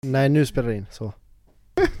Nej, nu spelar det in så.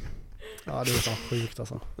 Ja, det är så sjukt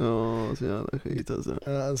alltså. Ja, så jävla sjukt alltså.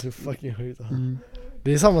 Ja, så fucking sjukt alltså.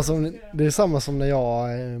 Det är samma som när jag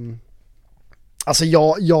alltså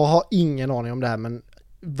jag har ingen aning om det här, men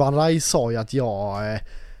Van Rij sa ju att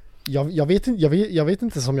jag vet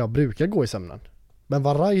inte som jag brukar gå i sömnen. Men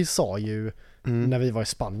Van Rij sa ju när vi var i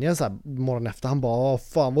Spanien så här, morgonen efter, han bara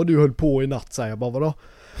fan vad du höll på i natt, så här. Jag bara vadå?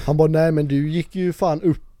 Han bara nej men du gick ju fan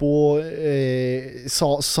upp och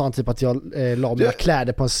sa han typ att jag la mina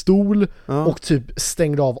kläder på en stol och typ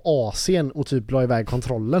stängde av AC:n och typ la iväg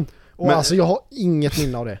kontrollen. Och men, alltså jag har inget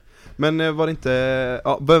minne av det. Men var det inte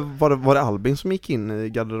var det Albin som gick in i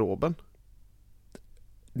garderoben?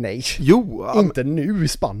 Nej. Jo, inte nu i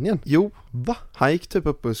Spanien. Jo. Va? Han gick typ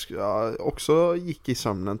upp och också gick i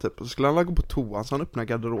sömnen typ. Och så skulle han gå på toan så han öppnade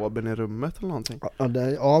garderoben i rummet eller någonting.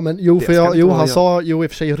 Ja men jo, för han sa, i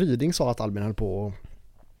och för sig Ryding sa att Albin höll på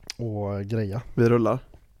och greja. Vi rullar.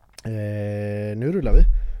 Nu rullar vi.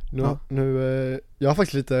 Nu jag har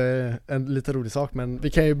faktiskt en lite rolig sak, men vi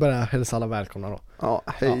kan ju börja hälsa alla välkomna då. Ja,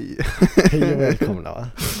 hej. Ja. Hej och välkomna va.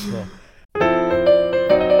 Så.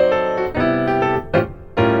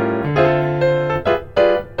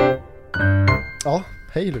 Ja,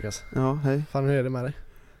 hej Lukas. Ja, hej. Fan, hur är det med dig?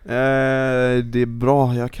 Det är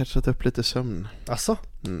bra, jag har catchat upp lite sömn. Asså?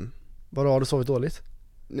 Vadå, har du sovit dåligt?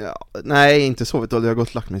 Ja, nej, inte sovit dåligt, jag har gått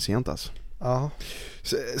och lagt mig sent alltså. Ja.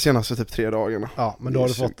 Senaste typ 3 dagarna. Ja, men då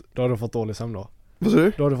har du fått dålig sömn då. Vad sa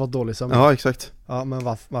du? Då har du fått dålig sömn. Ja, exakt. Ja, men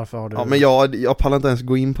varför har du... Ja, men jag pallar inte ens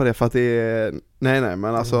gå in på det för att det är... Nej,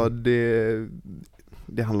 men alltså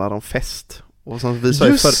det handlar om fest. Och som vi sa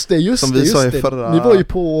just det. Förra... Ni var ju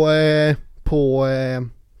på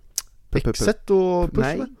Exet och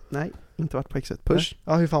Push. Nej, inte varit på Exet. Push.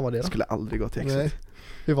 Ja, hur fan var det då? Skulle aldrig gå till Exet. Nej.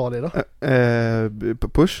 Hur var det då?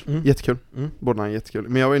 Push, jättekul. Båda jättekul.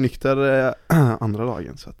 Men jag var ju nykter andra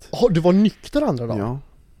dagen så att... Du var nykter andra dagen? Ja.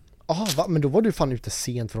 Aha, men då var du fan ute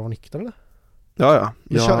sent för att vara nykter eller? Ja.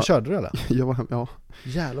 Körde du eller? Jag var hem, ja.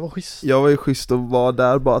 Jävlar vad schysst. Jag var ju schysst och var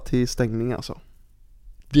där bara till stängning alltså.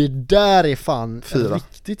 Det där är fan 4.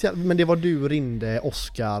 riktigt, men det var du, Rinde,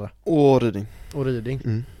 Oskar och Ryding.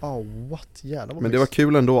 What? Jävlar vad men det var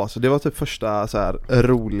kul ändå alltså. Det var typ första så här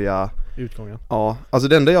roliga utgången. Ja, alltså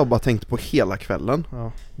det enda jag bara tänkte på hela kvällen.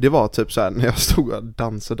 Det var typ så här när jag stod och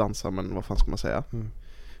dansade, men vad fan ska man säga?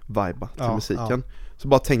 Viba till musiken. Så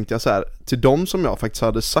bara tänkte jag så här till dem som jag faktiskt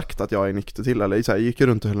hade sagt att jag är nykter till, eller så här, jag gick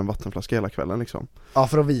runt och höll en vattenflaska hela kvällen liksom. Ja,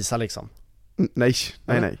 för att visa liksom. Nej,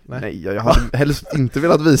 jag hade helst inte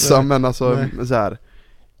velat visa, men alltså så här,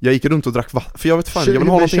 jag gick runt och drack vatten, för jag vet fan, jag vill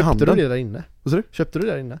ha något i handen. Köpte du det där inne? Vad sa du? Köpte du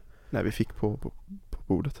det där inne? Nej, vi fick på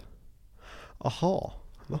bordet. Aha.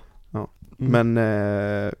 Va? Ja. Men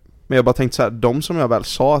jag bara tänkte så här, de som jag väl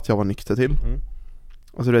sa att jag var nykter till.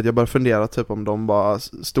 Och så vet jag bara fundera typ om de bara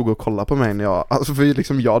stod och kollade på mig när jag, alltså för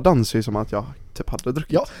liksom jag dansar ju som att jag typ hade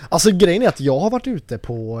druckit. Ja, alltså grejen är att jag har varit ute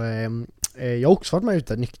på jag har också varit med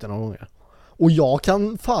ute nykter några gånger. Och jag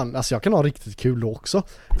kan ha riktigt kul då också.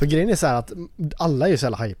 För grejen är så här att alla är ju så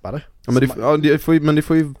jävla hypade. Ja, men det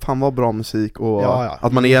får ju fan vara bra musik och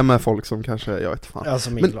att man är med folk som kanske, jag vet fan.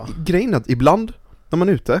 Alltså, men grejen är att ibland när man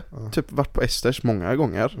är ute, typ varit på Esters många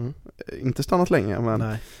gånger, inte stannat länge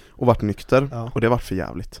men och varit nykter, och det har varit för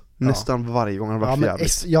jävligt. Nästan varje gång har det varit för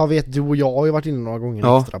jävligt. Jag vet, du och jag har ju varit inne några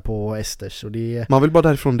gånger extra på Esters och det... Man vill bara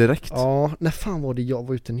därifrån direkt. Ja, när fan var det jag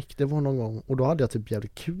var ute nykter? Det var någon gång, och då hade jag typ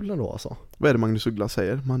jävligt kul ändå alltså. Vad är det Magnus Uggla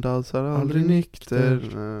säger? Man dansar aldrig nykter.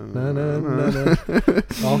 Nej.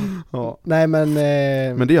 Ja. Nej men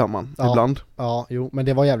det gör man, ibland. Ja, jo, men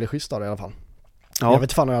det var jävligt schysst av det i alla fall. Jag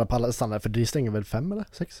vet fan om jag hade pallat stanna, för det stänger väl 5 eller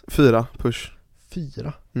 6? 4, push.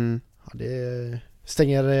 4? Ja, det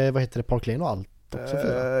stänger, vad heter det, Park Lane och allt också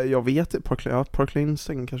 4? Jag vet, Park Lane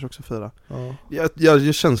stänger kanske också 4. Jag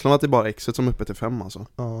har känslan att det är bara Exit som är uppe till 5 alltså.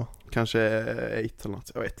 Kanske 8 eller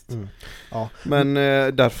något, jag vet inte. Men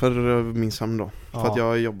därför min sömn då. För att jag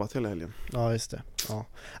har jobbat hela helgen. Ja, just det.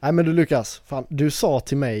 Nej men du Lukas, fan, du sa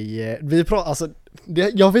till mig,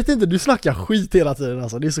 jag vet inte, du snackar skit hela tiden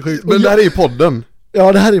alltså, det är så sjukt. Men det här är ju podden.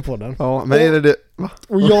 Ja, det här är podden. Ja, men är det va?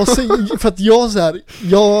 Och jag säger, för att jag så här,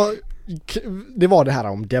 det var det här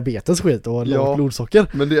om diabetes skit och lågt blodsocker.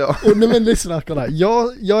 Men det men lyssna, kolla.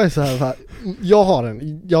 Jag är så här,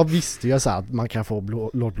 jag visste ju så här att man kan få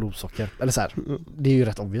lågt blodsocker, eller så här. Det är ju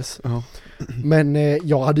rätt obvious. Men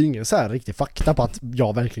jag hade ju ingen så här riktig fakta på att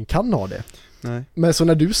jag verkligen kan ha det. Nej. Men så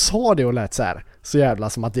när du sa det och lät så här, så jävla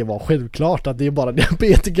som att det var självklart att det är bara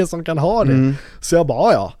diabetiker som kan ha det. Så jag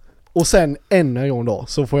bara ja. Och sen en gång då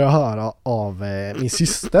så får jag höra av min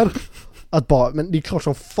syster att men det är klart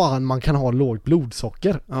som fan man kan ha lågt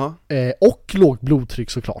blodsocker. Och lågt blodtryck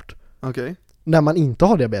såklart. Okej. när man inte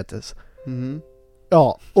har diabetes. Mm.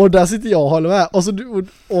 Ja, och där sitter jag och håller med. Och så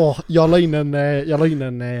jag la in en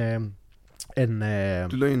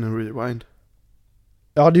Du la in en rewind.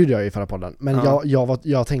 Ja, det gjorde jag i förra podden. Men Ja.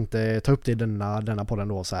 jag tänkte ta upp det i denna podden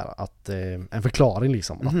då så här att en förklaring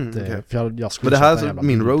liksom Okay. för jag skulle men det här är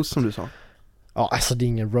min roast som du sa. Ja, alltså det är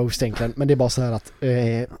ingen roast egentligen, men det är bara så här att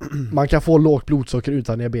man kan få lågt blodsocker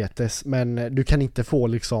utan diabetes, men du kan inte få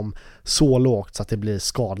liksom så lågt så att det blir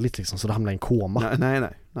skadligt liksom, så du hamnar i en koma.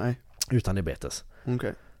 Nej. Utan diabetes.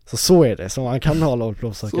 Okej. Så är det, så man kan ha lågt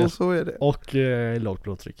blodsocker. Så är det. Och lågt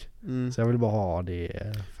blodtryck. Så jag vill bara ha det.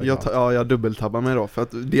 Jag dubbeltabbar mig då, för att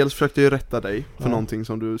dels försökte jag rätta dig för någonting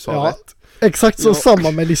som du sa rätt. Exakt så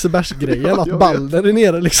samma med Lisebergs-grejen, att ballen är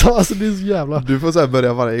nere liksom, alltså det är så jävla... Du får så här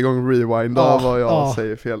börja varje gång rewinda vad jag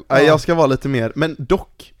säger fel. Nej, jag ska vara lite mer, men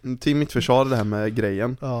dock, till mitt försvar det här med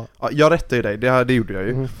grejen. Jag rättade ju dig, det gjorde jag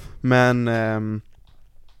ju. Men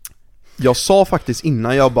jag sa faktiskt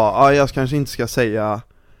innan, jag bara, jag kanske inte ska säga...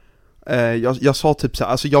 Jag sa typ så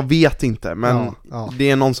här, alltså jag vet inte, men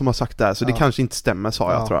det är någon som har sagt det här, så det kanske inte stämmer,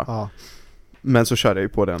 sa jag, tror jag. Men så körde jag ju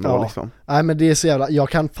på den då liksom. Nej, men det är så jävla, jag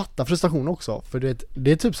kan fatta frustration också, för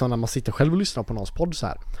det är typ så när man sitter själv och lyssnar på någons podd så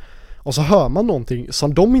här. Och så hör man någonting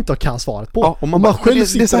som de inte kan svaret på. Och man själv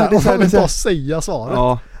sitter där och man vill bara säga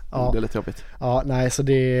svaret. Det är lite jobbigt. Ja, nej, så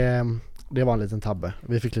det var en liten tabbe.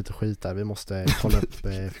 Vi fick lite skit där, vi måste kolla upp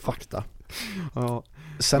fakta.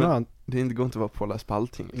 Sen har det går inte att vara påläst på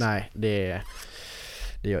allting liksom. Nej, det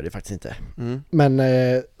gör det faktiskt inte. Men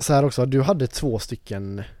så här också, du hade 2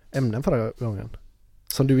 stycken ämnen förra gången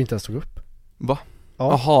som du inte ens tog upp. Va?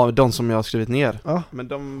 Jaha, de som jag har skrivit ner. Ja. Men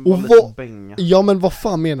de var lite bänga. Ja, men vad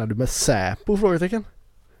fan menar du med Säpo, frågetecken?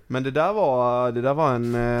 Men det där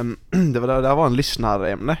var en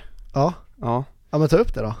lyssnarämne. Ja, men ta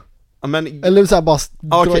upp det då. Men, eller så här, bara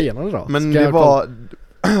dra igenom det då. Men det var...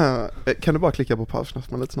 Kan du bara klicka på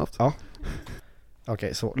pausknappen lite snabbt? Ja.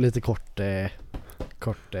 Okej, så lite kort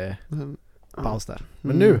paus där.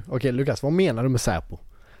 Men nu, okej Lukas, vad menar du med Säpo?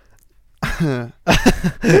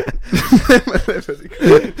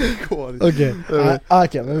 Okej,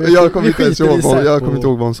 men jag kommer inte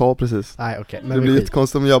ihåg vad hon sa precis. Nej, okej, men det blir lite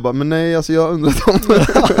konstigt om jag bara, men nej, alltså jag undrar om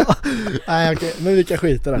nej, okej, men vi kan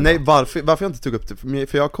skita där. Nej, varför jag inte tog upp det,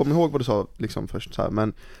 för jag kommer ihåg vad du sa liksom först så här,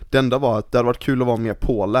 men det enda var att det hade varit kul att vara mer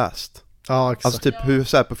påläst. Ja, exakt. Alltså typ hur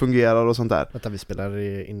Säpo fungerar och sånt där. Vänta, vi spelar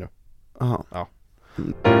in nu. Aha. Ja.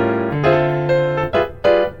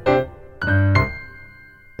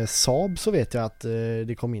 Saab, så vet jag att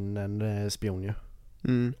det kom in en spion ju.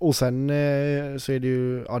 Och sen så är det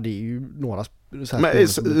ju, det är ju några så här, men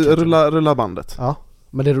rulla bandet. Ja,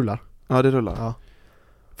 men det rullar. Ja, det rullar. Ja.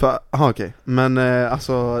 För, okej. Men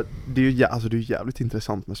alltså det är ju jävligt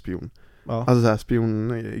intressant med spion. Ja. Alltså så här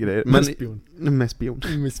spiongrejer. Med spion.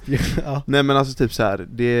 Ja. Nej, men alltså typ så här,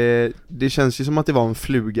 det känns ju som att det var en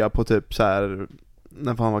fluga på typ så här,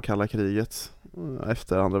 när fan var kalla kriget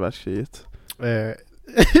efter andra världskriget.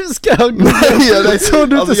 Ska jag gå? Nej, så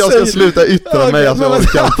du alltså jag ska sluta yttra mig, alltså jag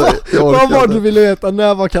inte. Vad var det du ville veta,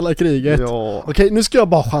 när var kalla kriget? Ja. Okej, nu ska jag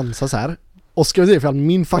bara chansa så här. Och ska vi se för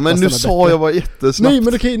min fakta. Men nu sa jag var jättesnabbt. Nej,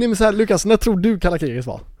 men okej, men så här, Lukas, när tror du kalla kriget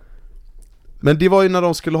var? Men det var ju när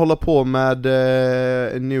de skulle hålla på med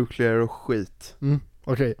nuclear och skit.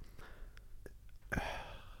 Okej.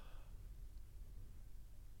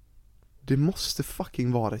 Det måste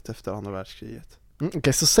fucking varit efter andra världskriget.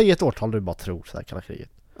 Okej, så säg ett årtal du bara tror så här, kalla kriget.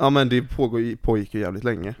 Ja, men det pågick ju jävligt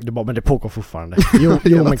länge. Men det pågår fortfarande. Jo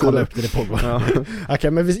men kolla upp det pågår. Ja.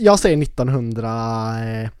 Okej, men jag säger 1900...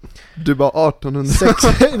 Du bara 1860.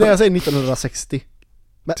 Nej, jag säger 1960.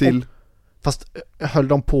 Men, till? Fast höll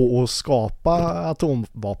de på att skapa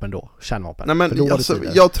atomvapen då? Kärnvapen? Nej, men alltså,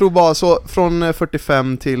 jag tror bara så från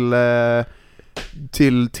 45 till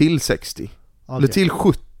 60. Okay. Eller till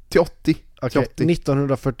 70, 80. Okej,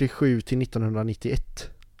 1947 till 1991.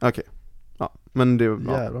 Okej. Ja, men det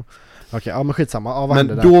var Okej, ja men skitsamma. Men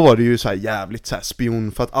då var det ju så här jävligt så här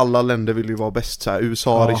spion, för att alla länder ville ju vara bäst så här,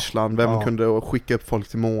 USA, Ryssland, vem kunde skicka upp folk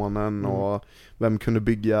till månen och vem kunde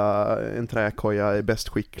bygga en träkoja i bäst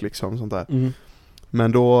skick liksom, sånt där.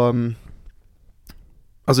 Men då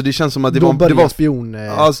alltså det känns som att det var spion.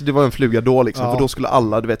 Alltså det var en fluga då liksom, för då skulle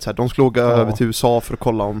alla, du vet så här, de skulle åka över till USA för att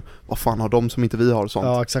kolla om vad fan har de som inte vi har och sånt.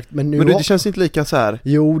 Ja, exakt. Men det känns inte lika så här.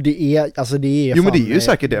 Jo, det är Jo, men det är ju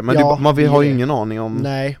säkert det, men man har ju ingen aning om.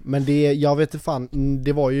 Nej, men jag vet inte fan,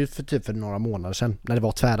 det var ju för några månader sedan när det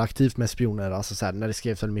var tväraktivt med spioner, alltså så här, när det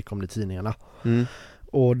skrevs väldigt mycket om det i tidningarna.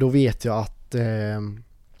 Och då vet jag att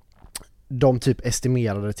de typ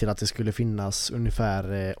estimerade till att det skulle finnas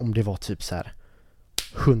ungefär, om det var typ så här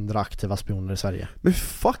 100 aktiva spioner i Sverige. Men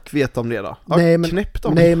fuck vet de det då? Nej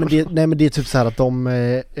men det är typ så här att de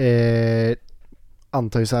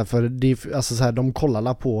antar ju så här, för det, alltså så här, de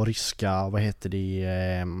kollar på ryska, vad heter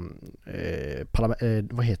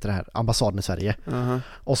det här, ambassaden i Sverige.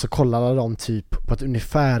 Och så kollar de typ på ett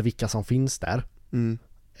ungefär vilka som finns där.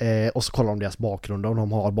 Och så kollar de deras bakgrund, om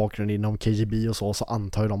de har bakgrund inom KGB och så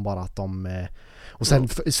antar ju de bara att de och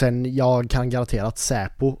sen jag kan garantera att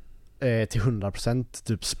Säpo till 100%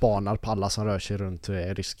 typ spanar på alla som rör sig runt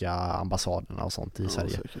ryska ambassaderna och sånt i Sverige.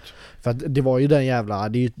 Säkert. För att det var ju den jävla,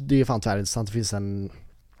 det är fan intressant, det finns en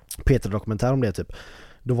Peter-dokumentär om det typ.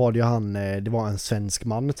 Då var det ju det var en svensk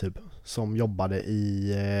man typ som jobbade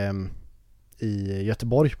i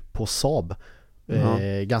Göteborg på Saab,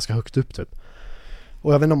 ganska högt upp typ.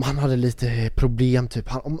 Och jag vet inte om han hade lite problem typ,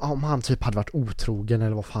 om han typ hade varit otrogen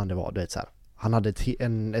eller vad fan det var, du vet så här. Han hade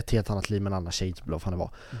ett helt annat liv med en annan tjej typ, vad fan det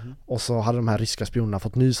var. Och så hade de här ryska spionerna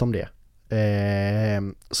fått nys om det.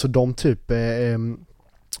 Så de typ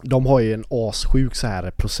de har ju en assjuk så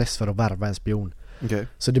här process för att värva en spion. Okay.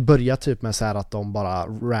 Så det börjar typ med så här att de bara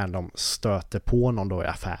random stöter på någon då i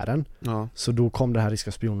affären. Ja. Så då kom den här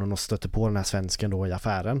ryska spionen och stötte på den här svensken då i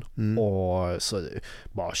affären. Och så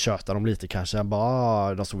bara tjötar de lite kanske.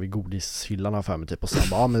 Bara, de stod vid godishyllan för mig typ. Och så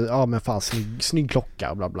bara, men fan snygg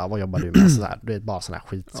klocka och bla bla. Vad jobbar du med? Så här, det är bara sån här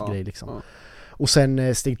skitgrej liksom. Ja. Och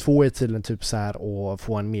sen steg 2 är tydligen typ så här och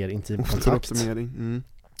få en mer intim kontakt.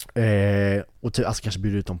 Och typ, alltså kanske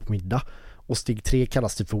bjuda ut dem på middag. Och steg 3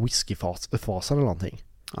 kallas typ för whiskyfasen eller någonting.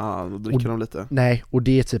 Ja, då dricker de lite. Nej, och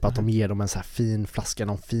det är typ att de ger dem en så här fin flaska,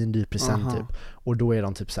 någon fin dyr present typ. Och då är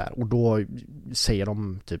de typ så här, och då säger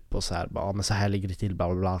de typ och så här, ja men så här ligger det till, bla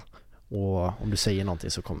bla bla. Och om du säger någonting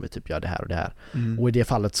så kommer vi typ göra det här och det här. Och i det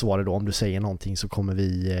fallet så var det då, om du säger någonting så kommer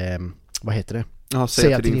vi, vad heter det? Ja,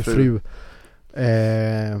 säga till din fru.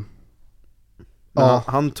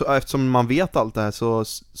 Ja. Eftersom man vet allt det här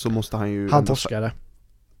så måste han ju... Han torskade.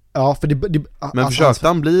 Ja, för men försökte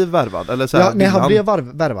han bli värvad? Eller så här, ja, nej, han blev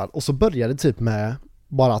värvad. Och så började det typ med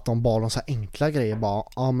bara att de bad om så här enkla grejer. Bara,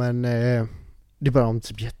 ja men det började de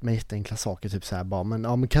typ med jätteenkla saker. Typ så här, bara, men,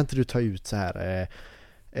 ja, men kan inte du ta ut så här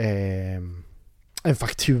en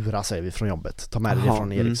faktura säger vi från jobbet. Ta med det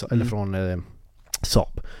från Ericsson eller från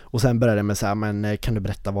Saab. Och sen började det med så här, men kan du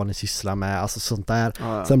berätta vad ni sysslar med? Alltså sånt där.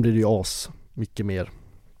 Ja. Sen blir det ju mycket mer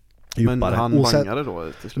djupare. Men han bangade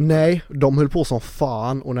då till slut? Nej, de höll på som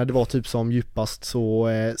fan. Och när det var typ som djupast så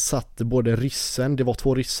satt både ryssen, det var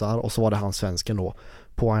 2 ryssar och så var det han svensken då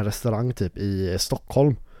på en restaurang typ i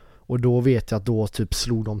Stockholm. Och då vet jag att då typ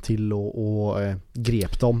slog de till och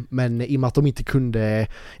grep dem. Men i och med att de inte kunde,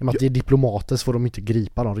 i och med att det är diplomater så får de inte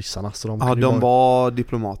gripa de ryssarna. Så de var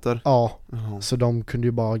diplomater? Ja, så de kunde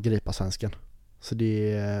ju bara gripa svensken. Så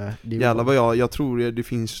det jävlar vad jag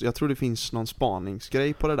tror det finns någon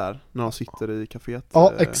spaningsgrej på det där när de sitter i kaféet.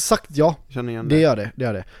 Ja, exakt, ja. Känner igen det gör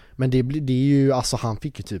det. Men det är ju, alltså han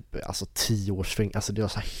fick ju typ 10 års fängelse. Alltså det var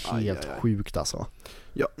så helt sjukt alltså.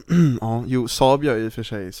 Ja, Saab gör ju för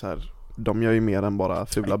sig så här, de gör ju mer än bara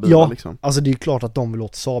fula bilar liksom. Alltså det är ju klart att de vill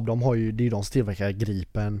åt Saab. Det är ju de som tillverkar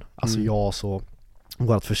Gripen. Alltså så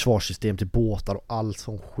vårt försvarssystem till båtar och allt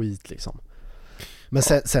sån skit liksom. Men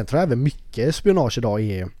sen tror jag även mycket spionage idag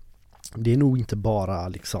det är nog inte bara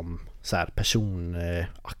liksom så här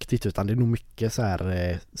personaktigt utan det är nog mycket så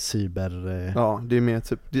här cyber. Ja, det är mer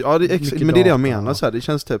typ men det är det jag menar så här, det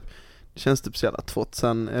känns typ så jävla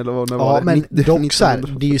 2000 eller vad det var. Ja, men dock så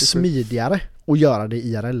här, det är ju smidigare att göra det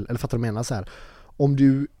IRL, eller fattar du menar så här. Om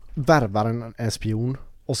du värvar en spion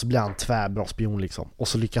och så blir han tvärbra spion liksom och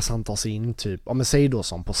så lyckas han ta sig in typ, men säg då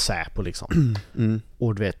som på Säpo liksom.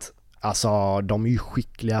 Och du vet, alltså de är ju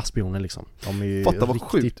skickliga spioner liksom. De är ju fatta vad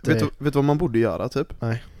sjukt. Vet du vad man borde göra typ?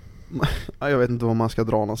 Nej. Jag vet inte var man ska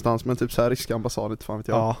dra någonstans, men typ så här ryska ambassaden, fan vet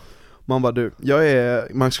jag. Ja. Man bara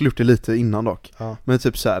man skulle gjort det lite innan dock. Ja. Men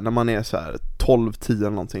typ så här när man är så här 12-10 eller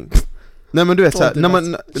någonting. Nej men du vet så här,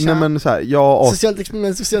 när man så här, socialt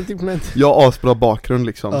experiment. Jag har asbra bakgrund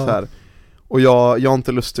liksom så här. Och jag har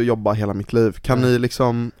inte lust att jobba hela mitt liv. Kan ni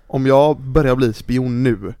liksom, om jag börjar bli spion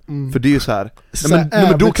nu, för det är ju så här. Nej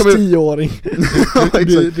men då kan man 10-åring.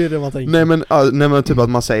 det är det man tänker. Nej men typ att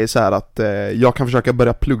man säger så här att jag kan försöka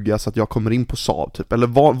börja plugga så att jag kommer in på Saab typ, eller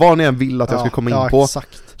vad ni än vill att jag ska komma in på.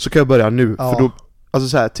 Exakt. Så kan jag börja nu för då, alltså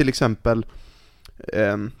så här, till exempel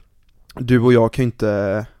du och jag kan ju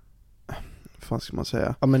inte, vad ska man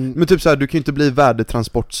säga? Ja, men typ så här, du kan ju inte bli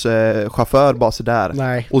värdetransportschaufför bara så där.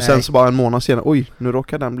 Nej, och sen så bara en månad senare, oj, nu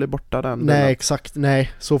råkar den bli borta den. Nej, exakt.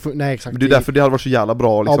 Nej, exakt. Det är därför det hade varit så jävla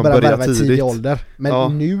bra liksom börja tidigt. I ålder.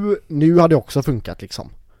 Men nu har det också funkat liksom.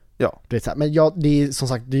 Ja. Det är så här, men det är som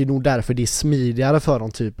sagt, det är nog därför det är smidigare för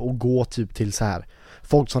dem typ att gå typ till så här.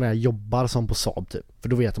 folk som redan jobbar som på Saab typ. För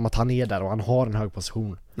då vet de att han är där och han har en hög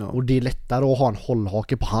position. Och det är lättare att ha en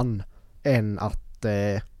hållhake på han än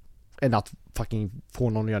att fucking få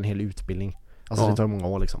någon att göra en hel utbildning. Alltså det tar många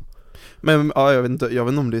år liksom. Men ja, jag vet inte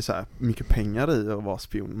om det är så här mycket pengar i att vara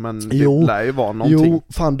spion, men det lär ju vara någonting. Jo,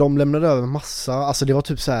 fan de lämnade över massa, alltså det var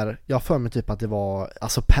typ så här, jag för mig typ att det var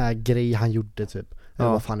alltså per grej han gjorde typ. Eller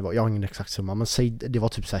vad fan det var, jag har ingen exakt summa, men säg det var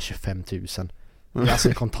typ så här 25 000. Alltså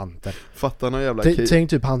i kontanter. Fattar någon jävla tänk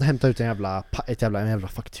typ han hämtar ut en jävla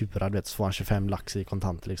faktura, du vet, så får han 25 lax i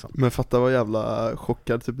kontanter liksom. Men fatta vad jävla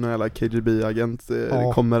chockad typ när jävla KGB-agent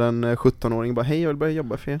kommer en 17-åring och bara hej, jag vill börja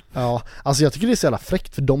jobba för er. Ja, alltså jag tycker det är så jävla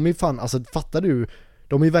fräckt för de är fan, alltså fattar du,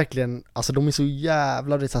 de är verkligen, alltså de är så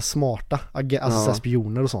jävla det är så här smarta, alltså så här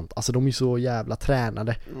spioner och sånt. Alltså de är så jävla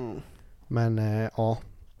tränade. Men ja.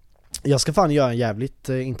 Jag ska fan göra en jävligt,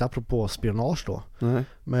 inte apropå spionage då. Nej.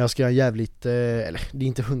 Men jag ska göra en jävligt, eller det är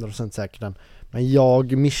inte 100% säkert än. Men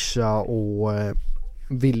jag, Mischa och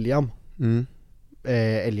William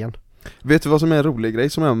älgen. Vet du vad som är en rolig grej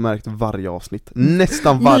som jag har märkt varje avsnitt?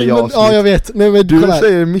 Nästan varje avsnitt. Ja, jag vet. Nej, men, du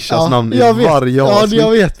säger Mischas namn i varje avsnitt. Ja,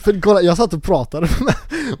 jag vet. För kolla, jag satt och pratade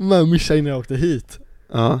med Mischa innan jag åkte hit.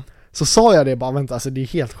 Ja. Så sa jag det bara, vänta, alltså det är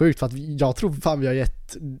helt sjukt för att jag tror fan vi har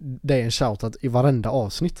gett dig en shoutout i varenda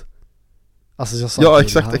avsnitt. Alltså jag sa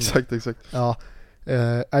exakt. Ja.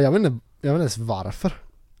 Jag vet inte ens varför.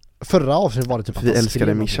 Förra avsnittet var det typ att vi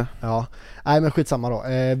älskade Mischa. Ja. Nej men skitsamma då.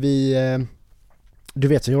 Du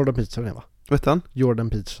vet som Jordan Peterson är, va? Vet han? Jordan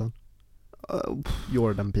Peterson.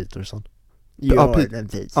 Jordan Peterson.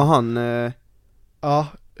 Han Ja,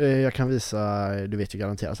 jag kan visa, du vet ju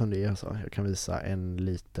garanterat som det är så. Jag kan visa en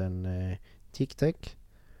liten TikTok.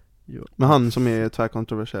 Men han som är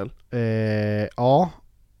tvärkontroversiell.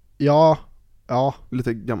 Ja.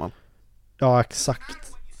 Lite gammal. Ja,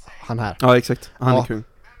 exakt. Han här. Ja, exakt. Han är kung.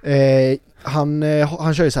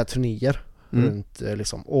 Han kör ju så här turnéer runt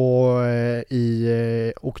liksom. Och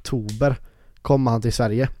i oktober kommer han till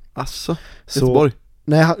Sverige. Asså, Göteborg?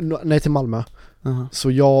 Nej, till Malmö.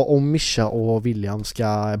 Så jag och Mischa och William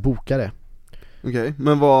ska boka det. Okej,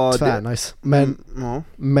 men vad tvärnice.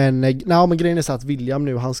 Men grejen är så att William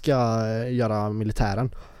nu, han ska göra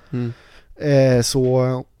militären.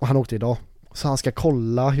 Så han åkte idag. Så han ska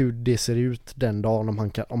kolla hur det ser ut den dagen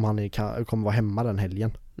om han kommer vara hemma den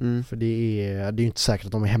helgen. För det är ju inte säkert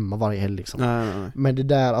att de är hemma varje helg liksom. Nej. Men det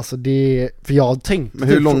där, alltså det, för jag tänkte. Men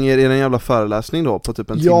hur lång är det en jävla föreläsning då på typ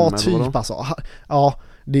en timme? Ja, typ alltså. Ja,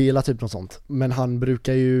 det är typ något sånt. Men han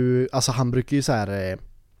brukar ju så här.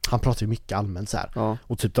 Han pratar ju mycket allmänt så här. Ja.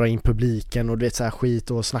 Och typ dra in publiken och du vet så här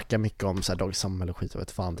skit och snacka mycket om så här dagens samhälle och skit och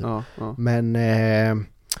vet fan typ. Ja. Men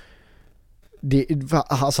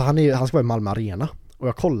alltså han ska vara i Malmö Arena. Och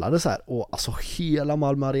jag kollade så här, och alltså hela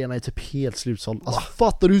Malmö Arena är typ helt slutsåld. Alltså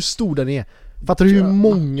fattar du hur stor den är? Fattar du hur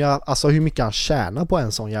många, alltså hur mycket han tjänar på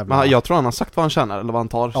en sån jävla... Men jag tror han har sagt vad han tjänar eller vad han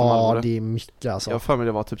tar som Ja, det är mycket alltså. Jag för mig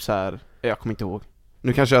det var typ så här, jag kommer inte ihåg.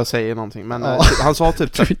 Nu kanske jag säger någonting, men han sa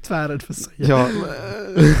typ så... tvärrädd för sig. Ja,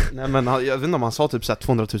 nej men jag vet inte om han sa typ så här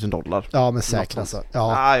 $200,000. Ja, men säkert alltså.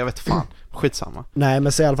 Ja, jag vet fan. Skitsamma. Nej,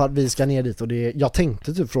 men så i alla fall, vi ska ner dit och jag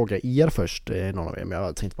tänkte typ fråga er först, någon av er, men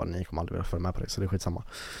jag tänkte bara ni kommer aldrig vilja följa med på det, så det är skitsamma.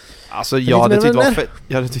 Alltså jag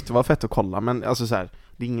hade tyckt det var fett att kolla, men alltså så här,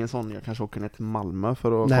 det är ingen sån jag kanske åker ner till Malmö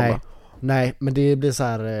för att kolla. Nej, men det blir så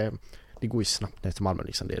här, det går ju snabbt ner till Malmö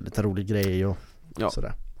liksom, det är lite rolig grej och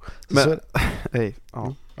sådär. Men, hej.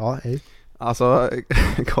 Ja, hej. Alltså,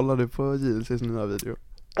 kollar du på JLCs nya video?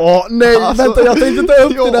 Nej, alltså, vänta, jag tänkte inte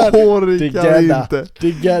upp det där. Det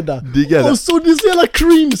gedda. Och så det är så jävla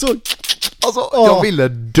cringe så. Alltså, jag ville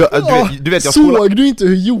dö. Du vet, såg du inte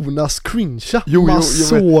hur Jonas cringeade?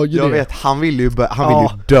 Jag vet, han ville ju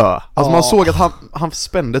dö. Alltså man såg att han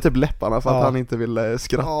spände typ läpparna för att han inte ville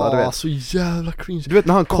skratta, du vet. Så jävla cringe. Du vet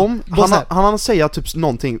när han kom, han säga typ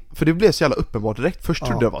någonting, för det blev så jävla uppenbart direkt. Först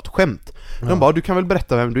trodde det var ett skämt. De bara, du kan väl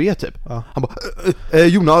berätta vem du är typ. Han bara,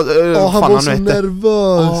 Jonas, han var så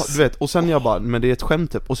nervös. Ja, du vet, och sen jag bara, men det är ett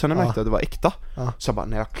skämt typ. Och sen jag märkte att det var äkta. Så jag bara,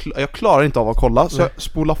 nej, jag klarar inte av att kolla. Så jag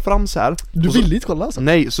spolar fram så här. Du ville inte kolla alltså?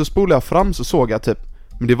 Nej, så spolade jag fram så såg jag typ,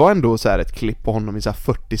 men det var ändå så här ett klipp på honom i så här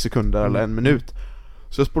 40 sekunder eller en minut.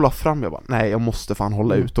 Så jag spolade fram, jag bara, nej, jag måste fan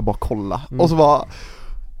hålla ut och bara kolla. Och så bara,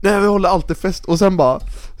 nej, vi håller alltid fest. Och sen bara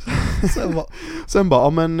ja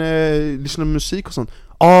men lyssna på musik och sånt.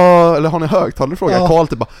 Eller har ni högtalare, frågar Carl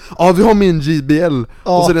typ bara, vi har min JBL.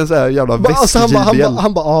 Och så är det en så här jävla väst alltså, JBL.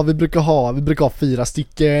 Han bara, vi brukar ha 4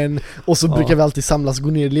 stycken. Och så brukar vi alltid samlas och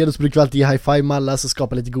gå ner i led. Och så brukar vi alltid ge high five med alla, så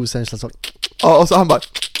skapa lite god känsla så. Och så han bara,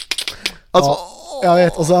 alltså Jag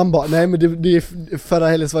vet, och så han bara, nej men det förra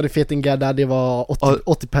helgen så var det fetinggadda, det var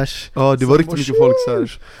 80 pers. Ja, det var riktigt mycket folk så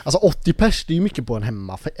här. Alltså 80 pers, det är ju mycket på en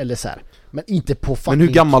hemma, eller så här. Men inte på fucking... Men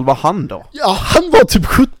hur gammal var han då? Ja, han var typ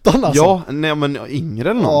 17 alltså. Ja, nej men yngre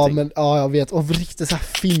eller någonting. Ja, men jag vet, och riktigt så här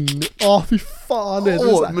fin. Fy fan det är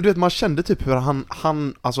så här. Men du vet, man kände typ hur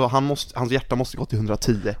hans hjärta måste gå till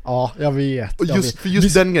 110. Ja, jag vet. Och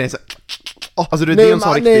just den grejen så här, alltså nej, det är en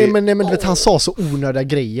sån riktig... men du vet, han sa så onödiga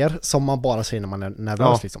grejer som man bara säger när man är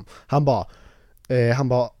nervös liksom. Han bara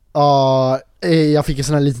jag fick en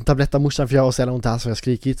sån här liten tablett av morsan för jag har så jävla ont i halsen, jag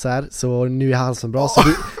skrikit så här. Så nu är halsen bra, så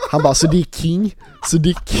han bara, så det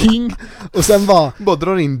är king. Och sen bara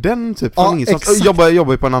drar in den typ från ingenstans. Jobbar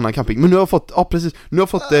ju på en annan camping. Men nu har jag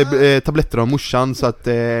fått tabletter av morsan. Så att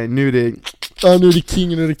nu är det... Ja, nu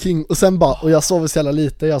är det king. Och sen bara, och jag sover så jävla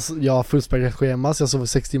lite. Jag har fullspäckat schema, så jag sover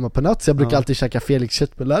 6 timmar per natt. Så jag brukar alltid käka Felix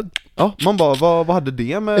köttbullar. Ja, man bara, vad hade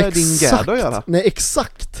det med din gädda att göra? Nej,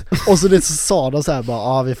 exakt. Och så det så sa de så här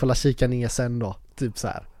bara, vi får la kika ner sen då. Typ så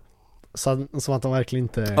här. Som att de verkligen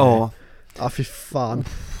inte... Ja, fy fan.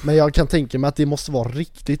 Men jag kan tänka mig att det måste vara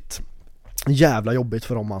riktigt jävla jobbigt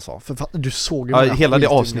för dem alltså. För du såg ju hela det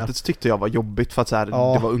avsnittet tyckte jag var jobbigt för att så här,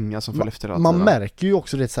 det var unga som föll efter det. Man märker ju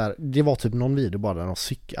också det så här, det var typ någon video bara där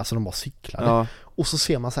de bara cyklade. Ja. Och så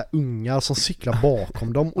ser man så här ungar som cyklar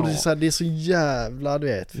bakom dem och det är så här, det är så jävla, du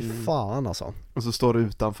vet, fy fan alltså. Och så står du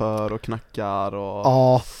utanför och knackar och...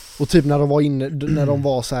 Ja, och typ när de var inne, när de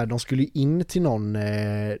var så här, de skulle ju in till någon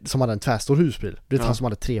som hade en tvärstor husbil. Du vet han som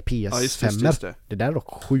hade 3 PS5. Just det. Det där är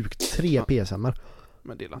dock sjukt, 3 PS5.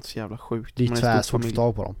 Men det är inte så jävla sjukt. Det är tvärsvårt att få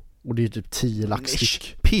tag på dem. Och det är typ 10 lax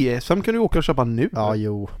styck. PS5 kan du åka och köpa nu. Ja,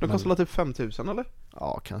 jo. De kostar typ 5000 eller?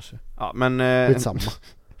 Ja, kanske. Ja, men... Skitsamma.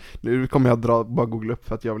 Nu kommer jag bara googla upp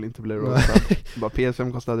för att jag vill inte bli roastad. Bara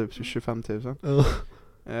PS5 kostar typ 25 000.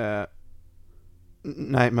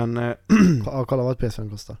 Nej, men... kolla vad ett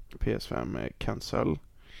PS5 kostar. PS5 cancel.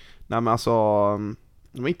 Nej, men alltså...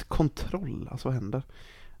 De har inte kontroll. Alltså, vad händer?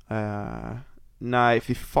 Nej,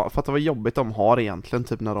 fy fan. Fattar vad jobbigt de har egentligen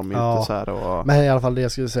typ när de är ute så här och... Men i alla fall det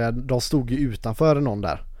jag skulle säga, de stod ju utanför någon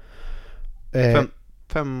där.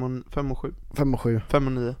 5 och 7. 5 och 7. 5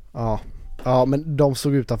 och 9. Ja, men de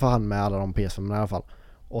stod utanför han med alla de PS5 i alla fall.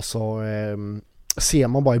 Och så ser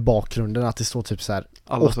man bara i bakgrunden att det står typ så här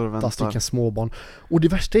 8 stycken småbarn. Och det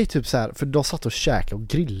värsta är typ så här, för de satt och käkade och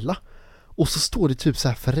grilla. Och så står det typ så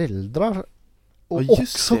här föräldrar och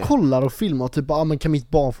också kollar och filmar och typ men kan mitt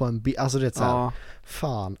barn få en bild? Alltså det är så här,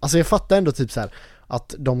 fan. Alltså jag fattar ändå typ så här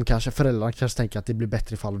att föräldrarna kanske tänker att det blir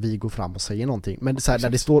bättre ifall vi går fram och säger någonting. Men så här, när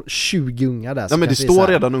det står 20 unga där. Ja, men det står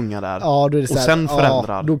redan unga där. Ja, då är det så här, och sen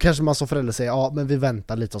föräldrar. Då kanske man som förälder säger, men vi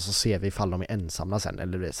väntar lite och så ser vi ifall de är ensamma sen.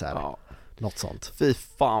 Eller det är så här, något sånt. Fy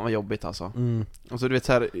fan vad jobbigt alltså. Och så du vet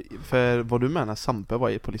så här, för vad du menar, Sampe var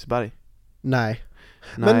i på Liseberg? Nej.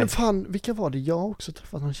 Men fan, vilka var det? Jag har också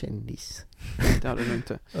träffat någon kändis. Det hade du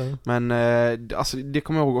inte. Men alltså, det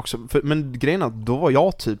kommer jag ihåg också. Men grejen är att då var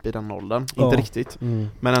jag typ i den åldern. Inte riktigt.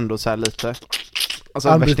 Men ändå så här lite.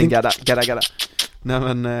 Alltså värsting gadda.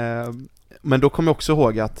 Nej, men då kommer jag också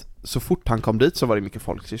ihåg att så fort han kom dit så var det mycket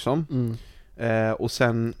folk liksom. Och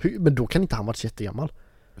sen... Men då kan inte han varit jättegammal.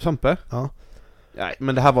 Sampe? Ja. Nej,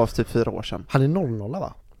 men det här var typ 4 år sedan. Han är 00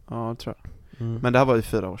 va? Ja, det tror jag. Men det här var ju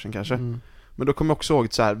 4 år sedan kanske. Men då kommer jag också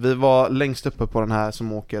ihåg så här, vi var längst uppe på den här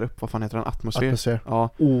som åker upp, vad fan heter den? Atmosfär. Ja.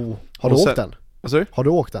 Har du åkt den? Alltså? Har du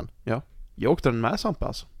åkt den? Ja. Jag åkte den med Sampe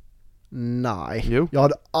alltså. Nej. Jo. Jag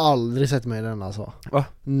hade aldrig sett mig i den alltså. Va?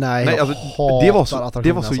 Nej, alltså,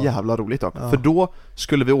 det var så jävla roligt dock. För då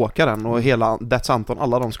skulle vi åka den och hela That's Anton,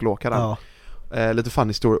 alla de skulle åka den. Lite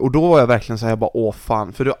funny story. Och då var jag verkligen så här, bara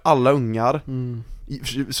fan, för då alla ungar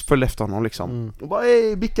följde efter honom liksom. Och bara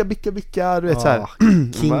bicka, du vet så här.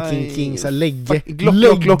 King så här, lägge.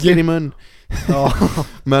 Glock i mun.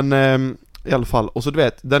 Men i alla fall, och så du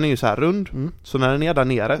vet, den är ju så här rund. Så när den är där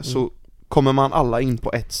nere så kommer man alla in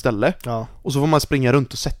på ett ställe. Och så får man springa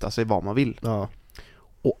runt och sätta sig var man vill.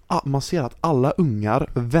 Och man ser att alla ungar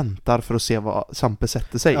väntar för att se vad Sampe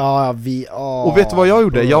sätter sig. Och vet du vad jag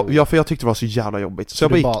gjorde? För jag tyckte det var så jävla jobbigt. Så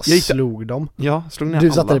jag gick slog dem. Ja, slog ner du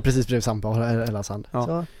alla. satte dig precis bredvid Sampe och hela sand.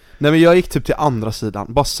 Nej, men jag gick typ till andra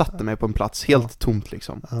sidan. Bara satte mig på en plats, helt tomt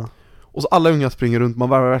liksom. Och så alla ungar springer runt. Man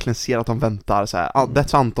verkligen ser att de väntar så här.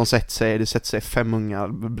 That's Anton sätter sig. Det sätter sig 5 ungar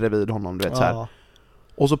bredvid honom, du vet så här.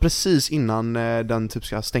 Och så precis innan den typ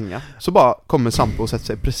ska stänga så bara kommer Sampe och sätter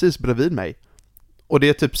sig precis bredvid mig. Och det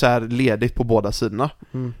är typ så här ledigt på båda sidorna.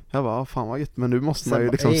 Jag bara, fan vad gött, men nu måste man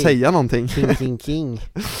ju liksom säga någonting. King.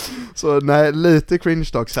 Så nej, lite cringe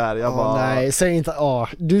dock så här. Jag bara... Nej, säg inte,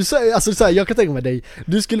 du säger, alltså så här, jag kan tänka med dig.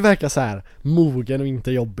 Du skulle verka så här mogen och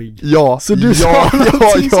inte jobbig. Ja, så du sa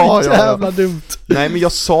någonting så jävla dumt. Nej, men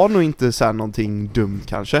jag sa nog inte så här någonting dumt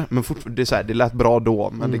kanske. Men det är så här, det lät bra då.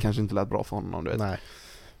 Men det kanske inte lät bra för honom, du vet. Nej.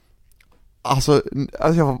 Alltså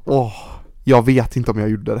jag vet inte om jag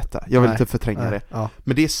gjorde detta. Jag vill inte förtränga det. Ja.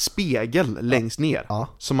 Men det är spegel längst ner. Ja.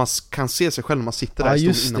 Så man kan se sig själv när man sitter där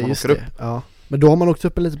just innan det, man åker upp. Ja. Men då har man åkt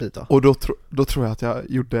upp en liten bit då? Och då tror jag att jag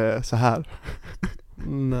gjorde så här.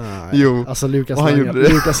 Nej. Jo. Alltså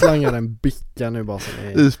Lukas slangar en bicka nu bara som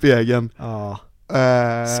är... I spegeln. Ja.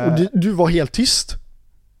 Och du var helt tyst?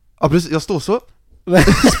 Ja, precis. Jag står så.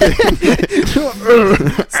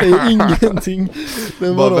 Säger ingenting.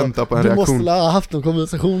 Men bara vänta på en reaktion. Du måste ha haft någon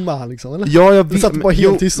konversation med han liksom, eller? Ja, jag du satt bara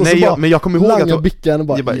helt tyst och så bara men jag kommer ihåg att bickan och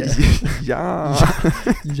bara ja.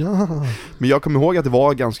 Ja. Men jag kommer ihåg att det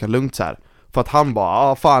var ganska lugnt så här. För att han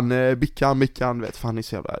bara, fan, bickan, vet fan, är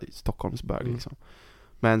så jävla Stockholmsbög liksom.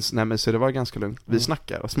 Men så det var ganska lugnt. Vi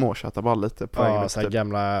snackade och småchattade bara lite på vägen så här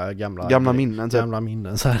gamla minnen typ. Gamla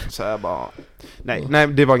minnen så här. Så jag bara nej,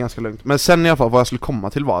 det var ganska lugnt. Men sen i alla fall vad jag skulle komma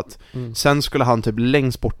till var att sen skulle han typ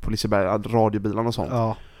längst bort på Liseberg, radiobilarna och sånt.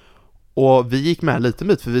 Ja. Och vi gick med lite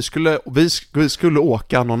bit för vi skulle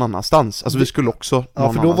åka någon annanstans. Alltså vi skulle också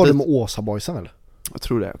ja, för då var det med Åsa-boysen eller? Jag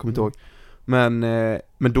tror det, jag kommer inte ihåg.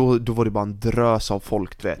 Men då var det bara en drös av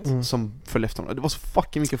folk, du vet, som följde efter honom. Det var så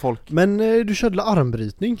fucking mycket folk. Men du körde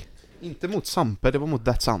armbrytning? Inte mot Sampe, det var mot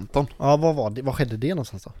That's Anton. Ja, vad skedde det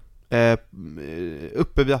någonstans då?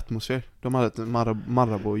 Uppe vid Atmosfär. De hade ett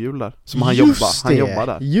Marabou-hjul där. Som han jobbar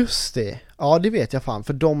där. Just det. Ja, det vet jag fan.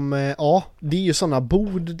 För det är ju sådana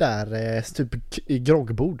bord där, typ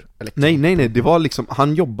groggbord. Nej, det var liksom,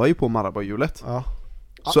 han jobbar ju på Marabou-hjulet. Ja.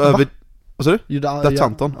 Så över, vad sa du? That's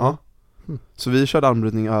Anton, ja. Så vi körde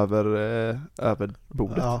armbrytning över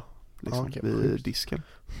bordet. Ja. Liksom, okay, vid disken.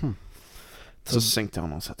 Så sänkte jag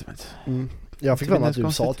honom och satte mig. Jag fick vara att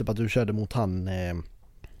du sa typ att du körde mot han,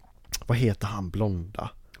 vad heter han, blonda?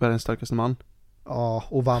 Världens starkaste man. Ja,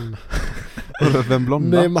 och vann. Vem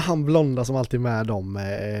blonda? Nej, men han blonda som alltid är med dem.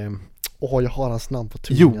 Jag har hans namn på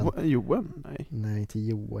tungan. Johan? Nej, inte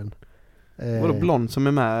Johan. Vadå blond som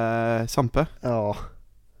är med Sampe? Ja,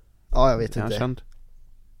 jag vet inte. Är han känd?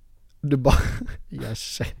 Du bara, jag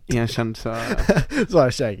känd. Är han känd så... Så är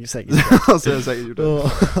jag säkert. Så är jag säkert gjort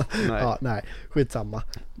det. Nej. Ja, nej, skitsamma.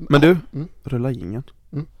 Men du, rulla ingen.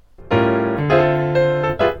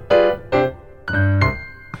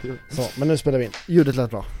 Så, men nu spelar vi in. Ljudet lät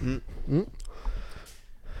bra.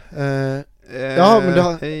 Ja,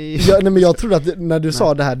 men men jag trodde att när du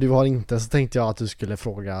sa det här, du har inte, så tänkte jag att du skulle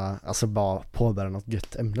fråga, alltså bara påbörja något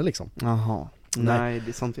gött ämne liksom. Jaha. Nej,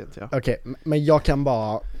 det är sånt vet jag. Okej, men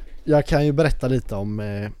jag kan ju berätta lite om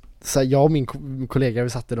så här, jag och min kollega vi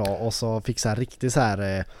satt idag och så fick så här riktigt så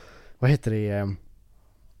här vad heter det,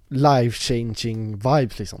 life changing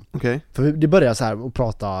vibes liksom. Okej. För det började så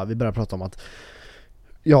här vi började prata om att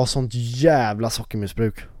jag har sånt jävla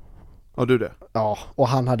sockermissbruk. Ja, du det? Ja, och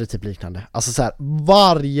han hade typ liknande. Alltså så här,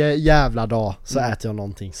 varje jävla dag så äter jag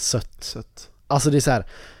någonting sött. Alltså det är så här,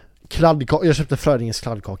 jag köpte Frödingens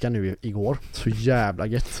kladdkaka nu igår. Så jävla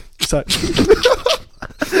gött. Så här.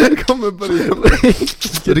 Kommer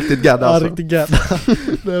börja riktigt gadda alltså. Ja, riktigt gadda.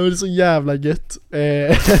 Det är så jävla gött.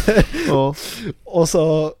 Och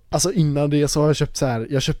så, alltså innan det så har jag köpt så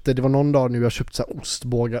här. Det var någon dag nu jag köpte så här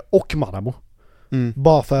ostbågar och Marabou.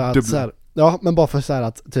 Bara för att så här, men bara för så här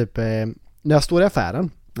att typ när jag står i affären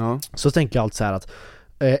så tänker jag alltid så här att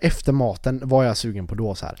efter maten, vad är jag sugen på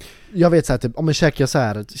då så här. Jag vet så här typ om jag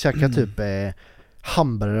käkar typ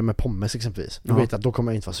hamburgare med pommes exempelvis. Då vet jag att då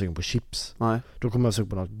kommer jag inte vara sugen på chips. Nej. Då kommer jag sugen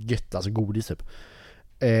på något gött, alltså godis typ.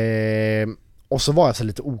 Och så var jag så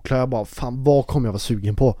lite oklar, jag bara fan, vad kommer jag vara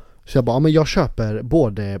sugen på? Så jag bara, men jag köper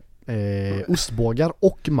både ostbågar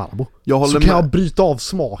och Marabou. Så kan jag bryta av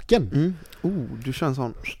smaken. Du känns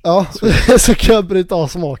sån. Ja, så kan jag bryta av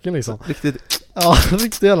smaken liksom. Riktigt. Ja,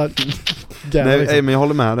 riktigt jävla nej, liksom. Men jag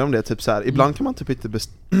håller med dig om det typ så här. Ibland kan man typ inte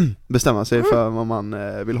bestämma sig för vad man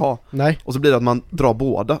vill ha. Nej. Och så blir det att man drar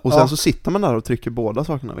båda. Och sen så sitter man där och trycker båda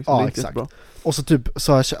sakerna liksom. Ja, det är exakt. bra. Och så typ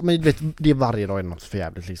men du vet, det är varje dag är något för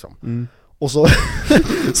jävligt liksom. Och så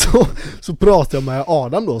så pratade jag med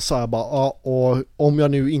Adam då, sa jag bara, och om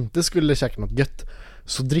jag nu inte skulle käka något gött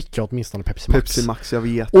så dricker jag åtminstone Pepsi Max. Pepsi Max, jag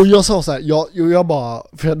vet. Och jag sa så här, jag bara,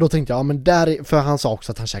 för då tänkte jag, men för han sa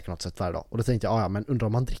också att han käkar något sött varje dag. Och då tänkte jag, men undrar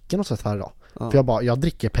om han dricker något sött varje dag. För jag bara, jag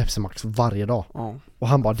dricker Pepsi Max varje dag. Och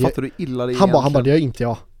han bara, fattar du illa det han bara, det gör inte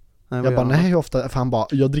jag. Nej, jag bara, nej hur ofta? För han bara,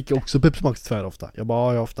 jag dricker också Pepsi Max tvär ofta. Jag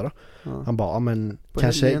bara, hur ofta då? Han bara, men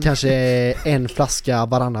kanske en flaska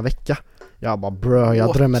varannan vecka. Jag bara,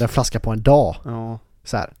 jag drömmer en flaska på en dag.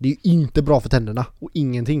 Så här, det är ju inte bra för tänderna och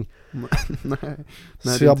ingenting.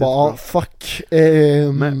 nej, så jag bara, fuck.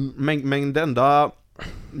 Men det enda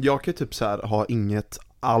Jag kan ju typ så här ha inget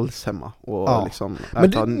alls hemma och liksom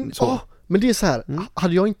men det är så här,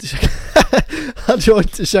 hade jag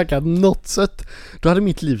inte käkat något sött, då hade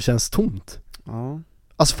mitt liv känts tomt. Ja.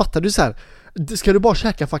 Alltså fattar du så här, ska du bara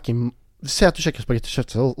käka fucking, säg att du käkar spagetti och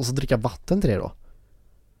köttfärssås och så dricka vatten till det då?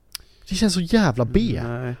 Det känns så jävla B.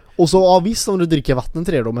 Nej. Och så visst om du dricker vatten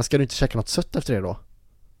till det då, men ska du inte käka något sött efter det då?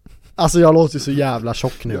 Alltså jag låter ju så jävla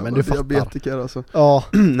tjock nu, men du fattar. Diabetiker alltså. Ja.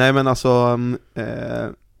 Nej men alltså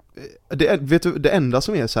vet du, det enda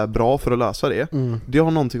som är så här bra för att lösa det, det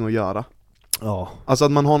har någonting att göra. Ja. Alltså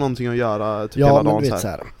att man har någonting att göra typ hela dagen så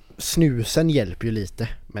här. Snusen hjälper ju lite,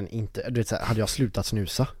 men inte, du vet så här, hade jag slutat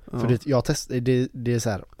snusa för det är så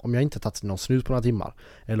här, om jag inte tagit någon snus på några timmar,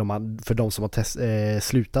 eller om man, för de som har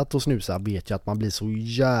slutat att snusa vet ju att man blir så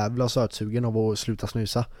jävla sötsugen av att sluta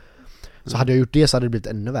snusa. Så hade jag gjort det så hade det blivit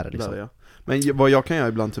ännu värre liksom. Ja. Men vad jag kan göra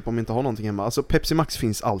ibland typ om jag inte har någonting hemma, alltså Pepsi Max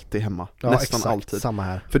finns alltid hemma, nästan exakt, alltid. Samma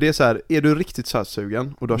här. För det är så här, är du riktigt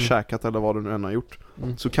sötsugen och du har käkat eller vad du nu än har gjort,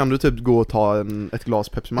 så kan du typ gå och ta ett glas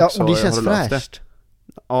Pepsi Max. Ja, och det känns fräscht.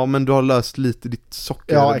 Ja, men du har löst lite ditt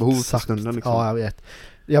sockerbehov för stunden liksom. Ja,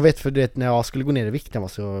 jag vet för det, när jag skulle gå ner i vikt, jag var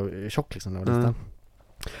så tjock liksom när jag var liten.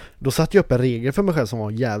 Då satte jag upp en regel för mig själv som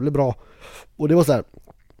var jävligt bra. Och det var så här: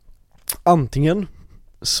 antingen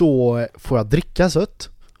så får jag dricka sött,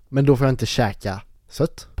 men då får jag inte käka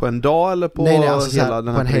sött. På en dag eller på alltså hela här, den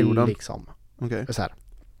här på en perioden? helg liksom. Okay.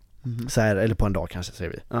 Så här, eller på en dag kanske,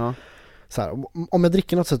 säger vi. Ja. Så här, om jag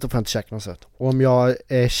dricker något sött då får jag inte käka något sött. Och om jag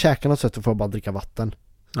käkar något sött då får jag bara dricka vatten.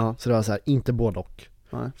 Ja. Så det var så här, inte både och.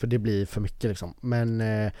 Nej. För det blir för mycket liksom. Men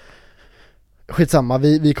skitsamma,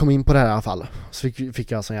 vi kom in på det här i alla fall. Så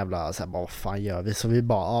fick jag sån jävla så här, vad fan gör vi? Så vi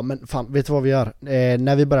bara, men fan, vet du vad vi gör?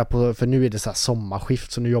 När vi börjar på, för nu är det så här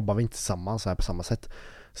sommarskift, så nu jobbar vi inte tillsammans så här på samma sätt.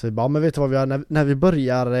 Så vi bara, men vet du vad vi gör? När vi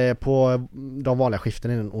börjar på de vanliga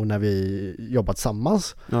skiften och när vi jobbar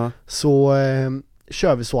tillsammans, så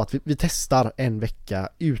kör vi så att vi testar en vecka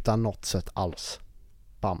utan något sött alls.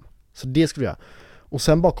 Bam. Så det skulle vi göra. Och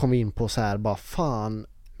sen bara kom vi in på så här, bara fan,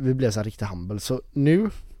 vi blev så här riktigt humble. Så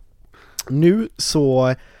nu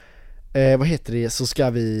så vad heter det, så ska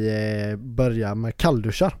vi börja med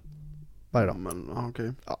kallduschar varje dag.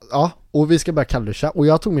 Okay. Ja, och vi ska börja kallduscha. Och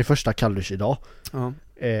jag tog min första kalldusch idag.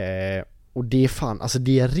 Och det är fan, alltså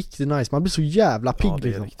det är riktigt nice. Man blir så jävla pigg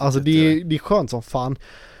liksom. Alltså det är skönt som fan.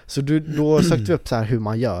 Så då sökte vi upp så här hur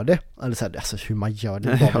man gör det. Eller så här, alltså hur man gör det,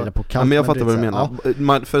 bara blir det på kallt. Men jag fattar vad du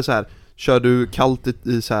menar. För så här, kör du kallt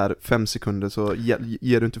i så här 5 sekunder så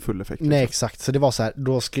ger du inte full effekt. Nej, exakt. Så det var så här,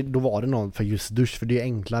 då var det någon för just dusch, för det är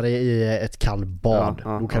enklare i ett kallbad.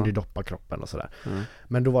 Då kan du doppa kroppen och sådär.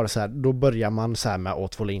 Men då var det så här, då börjar man så här med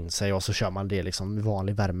att tvåla in sig och så kör man det liksom i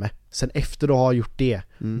vanlig värme. Sen efter du har gjort det,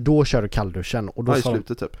 då kör du kallduschen. Och då i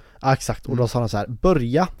slutet typ. Ja, exakt. Och då sa de så här,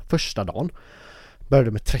 börja första dagen. Börjar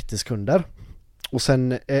du med 30 sekunder. Och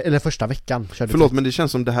sen, eller första veckan körde. Förlåt, men det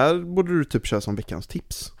känns som det här borde du typ köra som veckans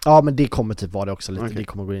tips. Ja, men det kommer typ vara det också lite. Okay. Det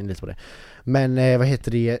kommer gå in lite på det. Men vad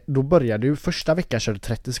heter det, då börjar du, första veckan kör du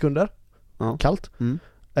 30 sekunder kallt.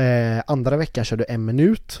 Andra veckan kör du 1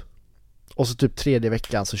 minut. Och så typ tredje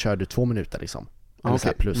veckan så kör du 2 minuter liksom. Eller så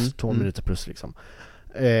här plus, 2 minuter plus liksom.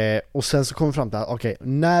 Och sen så kommer vi fram till att okej,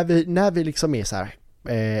 när vi liksom är så här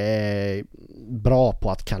bra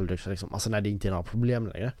på att kallduscha liksom, alltså när det inte är några problem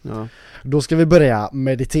längre, då ska vi börja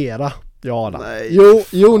meditera. Ja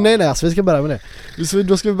då. Nej, alltså vi ska börja med det.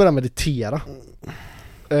 Då ska vi börja meditera.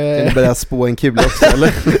 Kan du börja spå en kula också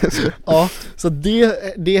eller? Ja, så det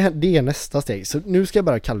är nästa steg. Så nu ska jag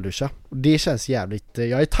börja kallduscha. Det känns jävligt,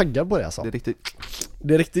 jag är taggad på det alltså.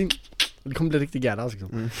 Det är riktigt det kommer bli riktigt gärna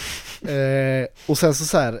liksom. Och sen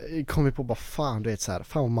så här kom vi på bara fan, du vet så här,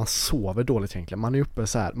 fan om man sover dåligt egentligen. Man är uppe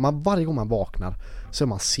så här, varje gång man vaknar så är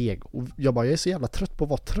man seg. Och jag är så jävla trött på att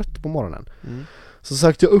vara trött på morgonen. Så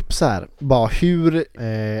sökte jag upp så här bara hur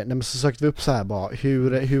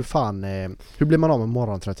blir man av med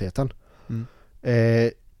morgontröttheten?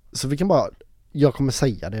 Så vi kan bara, jag kommer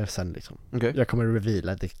säga det sen liksom. Okay. Jag kommer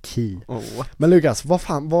reveala the key. Men Lukas,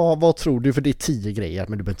 vad tror du? För det är 10 grejer,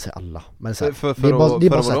 men du behöver inte säga alla. Men så här, det är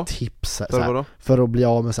bara så här tips så här, för att bli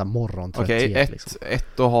av med så här morgontrötthet. Okej, liksom.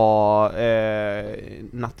 ett att ha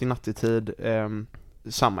nattetid,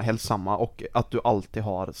 helst samma, och att du alltid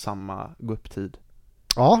har samma gå upp-tid.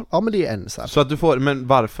 Ja, men det är en så här. Så att du får, men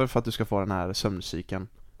varför? För att du ska få den här sömncykeln.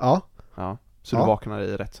 Ja. Så du vaknar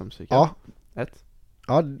i rätt sömncykel.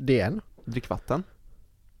 Ja, det är en. Drick vatten.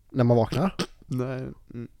 När man vaknar?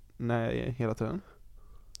 Nej, hela tiden.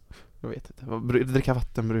 Jag vet inte. Dricka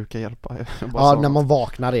vatten brukar hjälpa. Ja, när man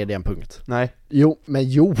vaknar är det en punkt. Nej. Jo, men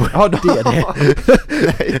jo, ja, det är det.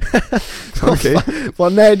 Nej. Okej.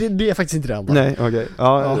 Nej, det är faktiskt inte det andra. Nej, okej.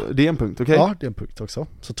 Ja, det är en punkt, okej? Ja, det är en punkt också.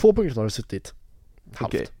 Så 2 punkter har du suttit.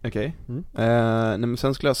 Okej. Nej, men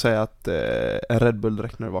sen skulle jag säga att en Red Bull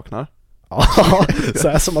direkt när du vaknar. Ja, så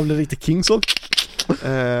här som man blir riktigt kingsol.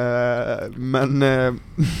 Men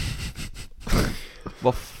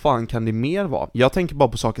vad fan kan det mer vara? Jag tänker bara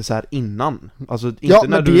på saker så här innan. Alltså, inte ja, när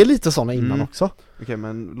men det är lite såna innan också. Okej,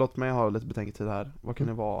 men låt mig ha lite betänketid här. Vad kan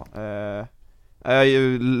det vara?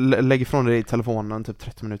 Jag lägger ifrån dig telefonen typ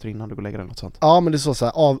 30 minuter innan du går och lägger eller något sånt. Ja, men det är så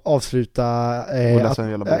här, avsluta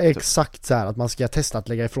bok, exakt typ. Så här att man ska testa att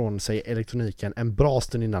lägga ifrån sig elektroniken en bra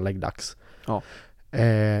stund innan läggdags. Ja.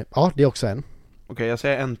 Ja, det är också en. Okej, jag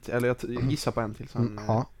säger en eller jag gissar på en till sen.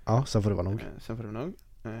 Ja, sen får det vara nog. Sen får det vara nog.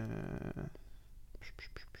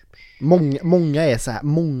 Många är så här,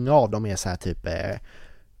 många av dem är så här typ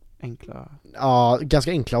enkla. Ja,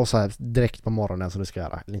 ganska enkla och så här direkt på morgonen som du ska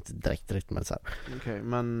göra. Eller inte direkt men så här. Okej,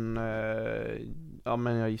 men ja,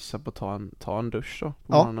 men jag gissar på ta en dusch då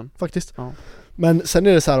på morgonen. Faktiskt. Ja. Men sen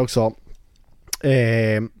är det så här också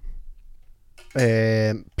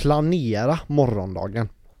planera morgondagen.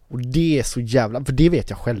 Och det är så jävla, för det vet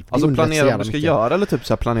jag själv. Alltså planera vad du ska göra eller typ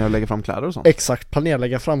så här planera och lägga fram kläder och sånt. Exakt, planera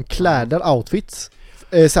lägga fram kläder, outfits.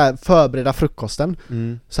 Så här, förbereda frukosten.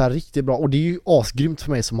 Så här riktigt bra. Och det är ju asgrymt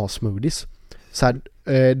för mig som har smoothies. Så här,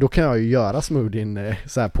 då kan jag ju göra smoothien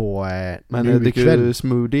så här på men dricker du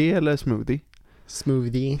smoothie eller smoothie?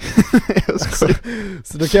 Smoothie.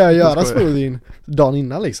 så då kan jag göra smoothien dagen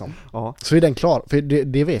innan liksom. Ja. Så är den klar. För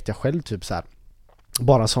det vet jag själv typ så här.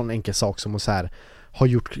 Bara en sån enkel sak som att så här har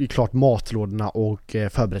gjort klart matlådorna och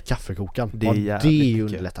förberett kaffekokan. Det är ju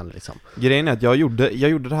underlättande liksom. Grejen är att jag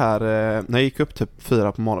gjorde det här när jag gick upp typ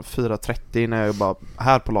 4 på morgonen, 4:30 när jag jobbade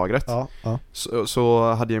här på lagret. Ja.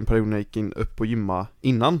 Så hade jag en period när jag gick in upp och gymma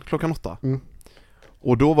innan klockan 8.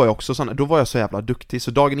 Och då var jag också sån, då var jag så jävla duktig.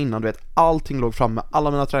 Så dagen innan, du vet, allting låg framme,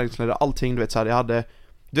 alla mina träningskläder, allting, du vet, så här,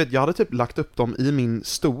 jag hade typ lagt upp dem i min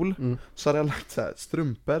stol. Så hade jag lagt så här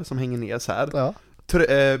strumpor som hänger ner så här. Ja.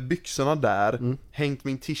 Byxorna där, hängt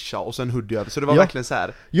min tisha och sen hoodie över. Så det var verkligen så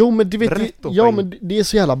här. Jo, men men det är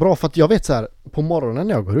så jävla bra för att jag vet så här på morgonen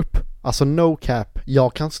när jag går upp, alltså no cap,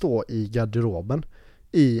 jag kan stå i garderoben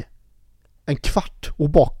i en kvart och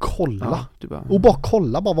bara kolla. Ja, och bara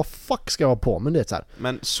kolla vad fuck ska jag ha på mig, det är så här.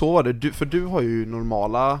 Men så var det för du har ju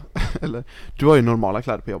normala eller du har ju normala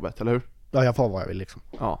kläder på jobbet, eller hur? Ja, jag får vad jag vill liksom.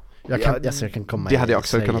 Ja. Jag kan komma. Det hade jag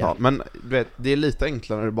också kunnat ha. Men du vet, det är lite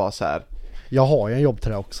enklare när du bara så här. Jag har ju en jobb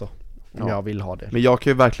till det också. Om jag vill ha det. Men jag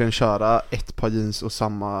kan ju verkligen köra ett par jeans och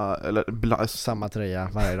samma tröja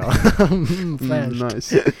varje dag.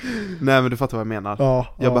 Nice. Nej, men du fattar vad jag menar.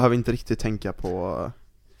 Jag behöver inte riktigt tänka på.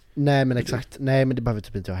 Nej, men exakt. Nej, men det behöver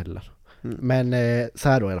typ inte jag heller. Men så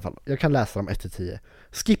här då i alla fall. Jag kan läsa dem 1-10.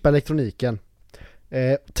 Skippa elektroniken.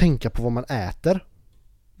 Tänka på vad man äter.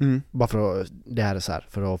 Bara för att, det här är så här,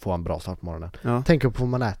 för att få en bra start på morgonen. Tänka på vad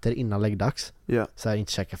man äter innan läggdags. Så här,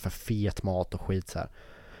 inte käka för fet mat och skit så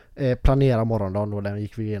här. Planera morgondagen, och den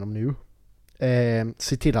gick vi igenom nu.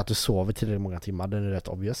 Se till att du sover tillräckligt många timmar. Den är rätt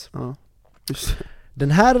obvious.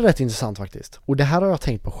 Den här är rätt intressant faktiskt. Och det här har jag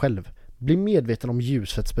tänkt på själv. Bli medveten om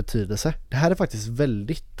ljusets betydelse. Det här är faktiskt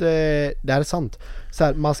väldigt det här är sant. Så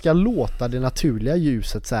här, man ska låta det naturliga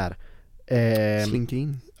ljuset så här slinka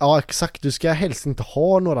in. Ja, exakt. Du ska helst inte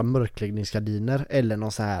ha några mörkläggningsgardiner eller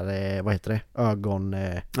någon så här vad heter det? Ögon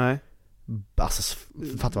nej. Alltså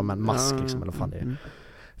fattar vad man mask liksom, eller vad fan det är.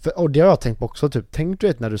 Och det har jag tänkt på också typ. Tänk du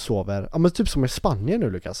vet när du sover. Ja, men typ som i Spanien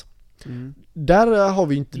nu, Lukas. Där har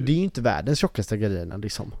vi inte, det är ju inte världens tjockaste gardiner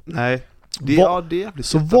liksom. Nej.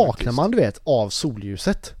 Så vaknar man, du vet, av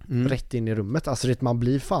solljuset rätt in i rummet. Alltså det, man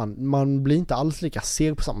blir inte alls lika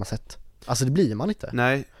seg på samma sätt. Alltså det blir man inte.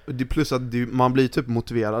 Nej, det plus att man blir typ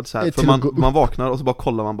motiverad så här, för man vaknar och så bara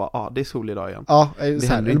kollar man bara, det är sol idag igen. Ja, det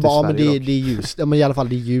händer inte bara, men det är ljust. Ja, men i alla fall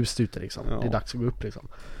det är ljust ute liksom. Det är dags att gå upp liksom.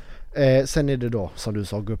 Sen är det då, som du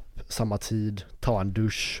sa, gå upp samma tid, ta en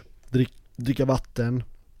dusch, dricka vatten.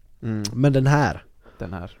 Men den här.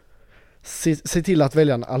 Se till att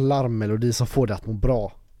välja en alarmmelodi som får dig att må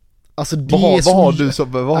bra. Alltså det vad har du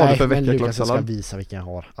för väckarklocka? Jag ska visa vilken jag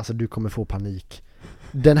har. Alltså du kommer få panik.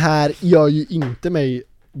 Den här gör ju inte mig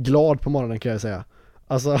glad på morgonen, kan jag säga.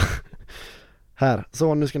 Alltså här,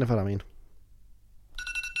 så nu ska ni föra min.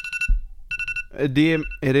 Är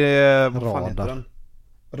det vad Radar. fan heter den?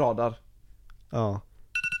 Radar. Ja.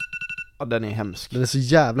 Ja, den är hemsk. Den är så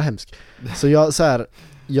jävla hemsk. Så jag så här,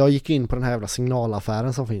 jag gick in på den här jävla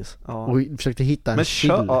signalaffären som finns och försökte hitta en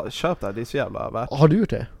chill. Men köp det, det är så jävla värt. Har du gjort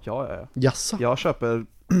det? Ja. Jaså? Jag köper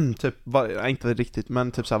typ, inte riktigt,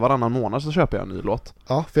 men typ så här varannan månad så köper jag en ny låt.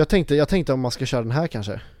 Ja, för jag tänkte om man ska köra den här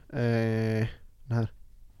kanske. Den här.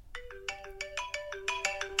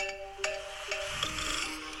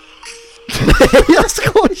 Jag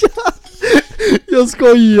skojar. Jag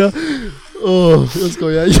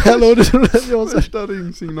skojar. Jävlar, du trodde att jag var värsta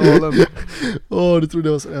ringsignalen. Du trodde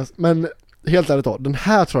jag var seriös. Men helt ärligt då, den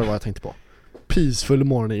här tror jag var jag tänkte på. Peaceful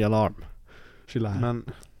morning alarm. Chilla här. Men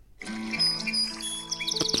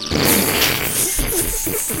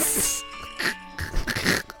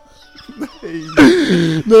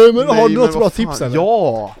Nej, men har du något bra tips eller?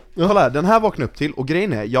 Ja! Kolla här, den här vaknade upp till. Och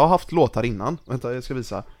grejen är, jag har haft låtar innan. Vänta, jag ska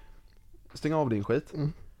visa. Stäng av din skit.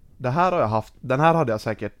 Det här har jag haft. Den här hade jag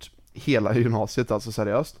säkert hela gymnasiet, alltså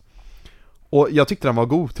seriöst. Och jag tyckte den var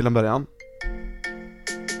god till en början.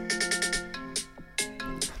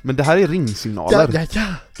 Men det här är ringsignaler.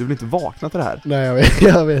 Ja. Du vill inte vakna till det här. Nej,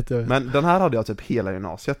 jag vet. Men den här hade jag typ hela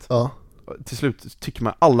gymnasiet. Ja. Till slut tycker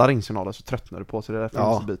man alla ringsignaler så tröttnar du på, så det är därför jag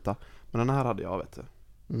måste byta. Men den här hade jag, vet du.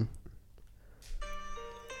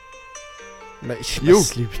 Nej, jo.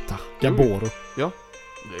 Sluta. Gaboro. Ja.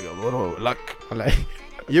 Det är Gaboro. Lack. Nej.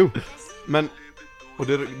 Jo. Men och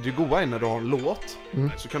det goda är när du har en låt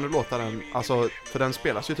så kan du låta den, alltså, för den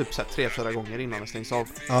spelas ju typ så här 3-4 gånger innan den stängs av.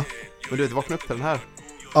 Ja. Men du vet, vakna upp till den här.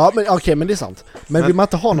 Ja, men okej, men det är sant. Men vill man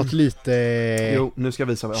inte ha något lite jo, nu ska jag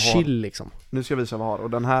visa vad jag har. Chill liksom. Nu ska jag visa vad jag har. Och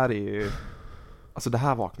den här är ju, alltså det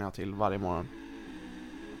här vaknar jag till varje morgon.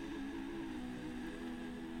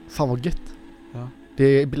 Fan vad gött. Ja. Det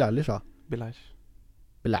är Bilal, va? Bilal.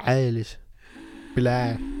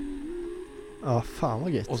 Ja, fan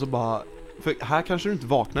vad gött. Och så bara, för här kanske du inte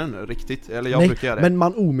vaknar nu riktigt. Eller jag Nej, brukar göra det. men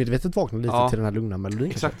man omedvetet vaknar lite till den här lugna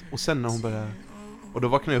melodin. Exakt, och sen när hon börjar, och då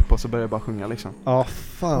vaknar jag upp och så börjar jag bara sjunga liksom. Ja,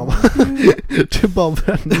 fan. Du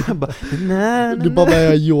bara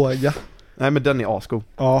börjar yoga. Nej, men den är asgod.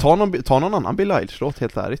 Ja. Ta någon annan Billie Eilish-låt,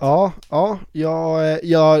 helt ärligt.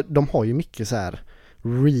 Ja, de har ju mycket så här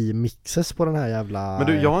remixes på den här jävla. Men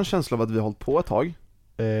du, jag har en känsla av att vi har hållit på ett tag.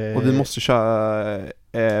 Och vi måste köra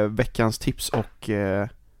veckans tips och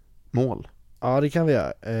mål. Ja, det kan vi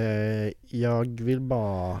göra. Jag vill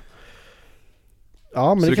bara.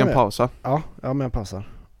 Ja, men så det du kan vi pausa. Ja, men jag pausar.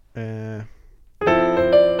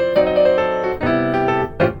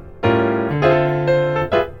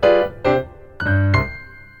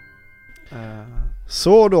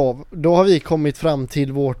 Så då har vi kommit fram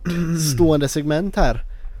till vårt stående segment här.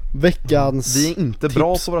 Veckans vi är inte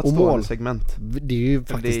bra på vårt stående segment. Det är ju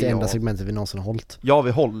faktiskt det enda segmentet vi någonsin har hållit. Ja,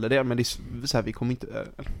 vi håller det, men det är så här, vi kommer inte.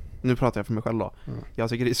 Nu pratar jag för mig själv då. Jag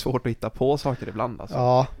tycker det är svårt att hitta på saker ibland alltså.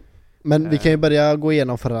 Ja. Men vi kan ju börja gå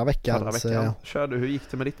igenom förra veckan. Kör du, hur gick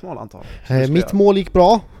det med ditt målantal? Mitt mål gick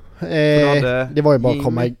bra. Det var ju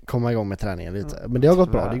bara komma igång med träningen lite. Men det har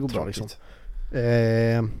gått bra, det går bra liksom.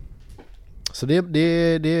 Så det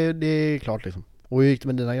är klart liksom. Och hur gick det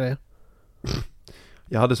med dina grejer?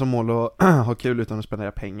 Jag hade som mål att ha kul utan att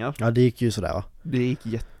spendera pengar. Ja, det gick ju sådär, va? Det gick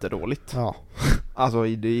jättedåligt. Ja. Alltså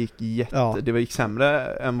det gick det gick sämre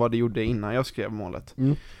än vad det gjorde innan jag skrev målet.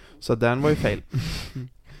 Så den var ju fail.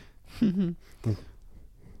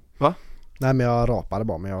 Va? Nej, men jag rapade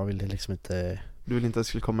bara, men jag ville liksom inte. Du ville inte att det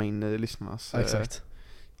skulle komma in i lyssnarnas. Exakt.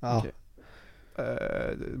 Ja. Okay.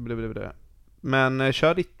 Men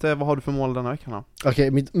kör ditt, vad har du för mål denna veckan då?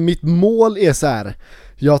 Okej, mitt mål är så här.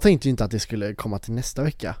 Jag tänkte ju inte att det skulle komma till nästa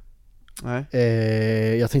vecka. Nej.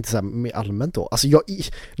 Jag tänkte så här med allmänt då. Alltså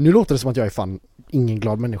nu låter det som att jag är fan ingen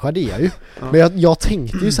glad människa, det är jag ju. Ja. Men jag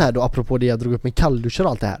tänkte ju så här då, apropå det jag drog upp med kallduschar och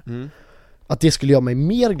allt det här. Att det skulle göra mig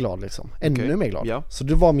mer glad liksom. Ännu mer glad. Ja. Så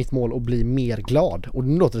det var mitt mål att bli mer glad. Och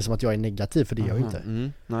nu låter det som att jag är negativ, för det är jag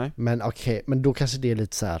inte. Nej. Men okej, men då kanske det är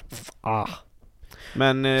lite så här.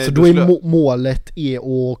 Men, så då är målet är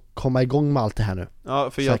att komma igång med allt det här nu. Ja,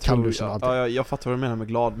 för jag fattar vad du menar med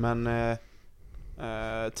glad. Men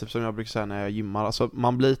typ som jag brukar säga när jag gymmar, alltså,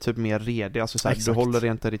 man blir typ mer redig. Alltså, så här, du håller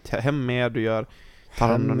rent ditt hem med. Du tar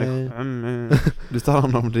hand om dig. Du tar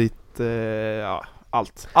hand om ditt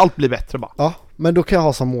allt blir bättre bara. Ja, men då kan jag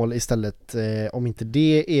ha som mål istället, om inte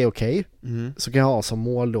det är okej, så kan jag ha som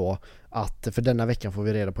mål då att för denna veckan får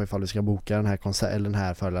vi reda på ifall vi ska boka den här eller den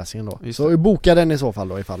här föreläsningen då. Så boka den i så fall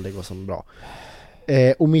då, ifall det går så bra.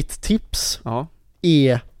 Och mitt tips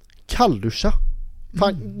är kallduscha.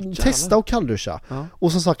 Testa och kallduscha.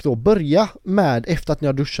 Och som sagt då, börja med, efter att ni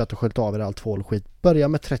har duschat och sköljt av er allt tvål och skit, börja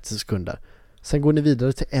med 30 sekunder. Sen går ni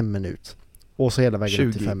vidare till 1 minut. Och så hela vägen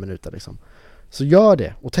upp till 5 minuter liksom. Så gör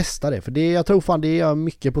det och testa det, för jag tror fan det är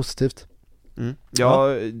mycket positivt.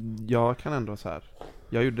 Jag kan ändå så här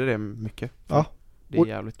Jag gjorde det mycket. Ja. Det är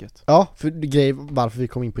jävligt gött. Ja, för varför vi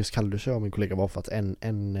kom in på just kallduschar och min kollega var för att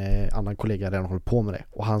en annan kollega redan håller på med det.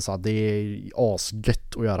 Och han sa att det är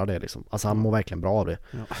asgött att göra det liksom. Alltså han mår verkligen bra av det.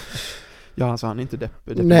 Ja, alltså han är inte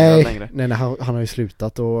deprimerad längre. Nej, han har ju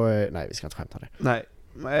slutat och nej, vi ska inte skämta det.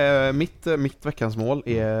 Nej, mitt veckans mål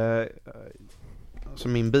är alltså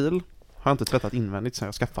min bil har jag inte tvättat invändigt sedan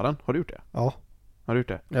jag skaffade den. Har du gjort det? Ja. Har du gjort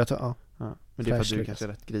det? Jag tror, ja. Men det är för att du kanske är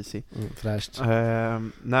rätt grisig. Fräscht.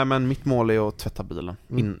 Nej, men mitt mål är att tvätta bilen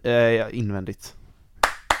invändigt.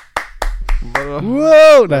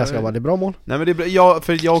 Wow! Nej, jag ska bara, det är bra mål. Nej, men det är bra,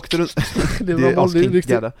 för jag åkte runt. Det är bra mål, det är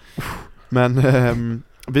riktigt. Men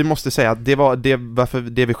vi måste säga att varför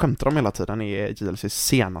det vi skämtar om hela tiden är JLCs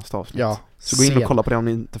senaste avsnitt. Ja, så gå in och kolla på det om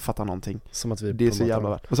ni inte fattar någonting. Som att vi det är så jävla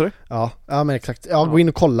värt. Vad sa du? Ja, men exakt. Ja, gå in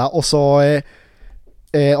och kolla och så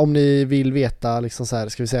om ni vill veta liksom så här,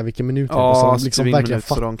 ska vi säga vilken minut det är, så de liksom verkligen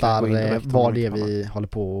fattar vad det är vi håller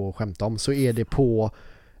på att skämta om, så är det på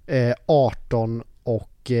 18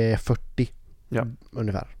 och 40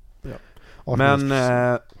 ungefär. Ja.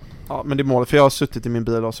 Men det är målet, för jag har suttit i min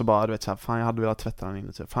bil och så bara, du vet så här, fan jag hade velat tvätta den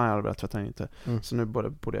inuti. Så nu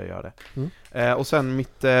borde jag göra det. Och sen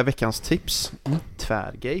mitt veckans tips,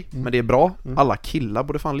 tvärgay, men det är bra. Alla killar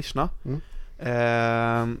borde fan lyssna.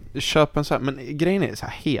 Köp en så här, men grejen är så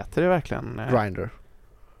här, heter det verkligen Grindr?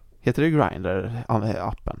 Heter det Grindr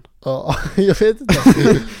appen? Ja, jag vet inte.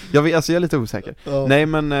 jag är lite osäker. Nej,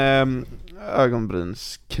 men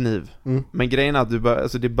ögonbrynskniv. Men grejen är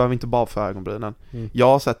att det behöver inte bara för ögonbrynen. Jag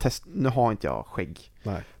har så här nu har inte jag skägg.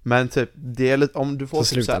 Nej. Men typ det är lite, om du får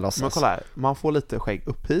så typ så här, men kolla här, man får lite skägg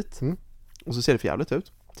upp hit. Och så ser det för jävligt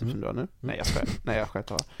ut. Typ som du har nu. Nej, jag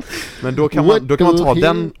skämtar. Men då kan man ta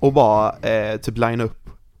den och bara typ line upp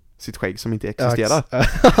sitt skägg som inte existerar.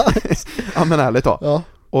 Ja, men ärligt då. Ja.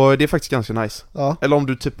 Och det är faktiskt ganska nice. Ja. Eller om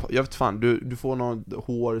du typ, jag vet fan, du får något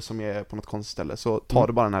hår som är på något konstigt ställe, så tar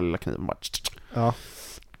du bara den här lilla kniven och bara. Ja.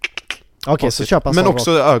 Okej, så köpa. Men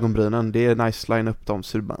också ögonbrynen, det är nice line upp dem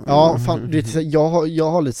så du bara. Ja, fan, jag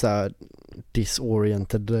har lite så här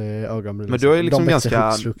disoriented ögonbryn. Men du har ju liksom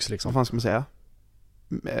ganska liksom. Vad fan ska man säga?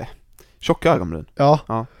 Tjocka ögonbryn.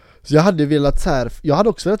 Ja. Så jag hade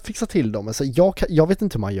också velat fixa till dem, men så jag vet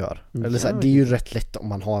inte hur man gör. Eller så här, det är ju rätt lätt om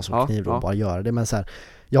man har en sån kniv och bara göra det, men så här,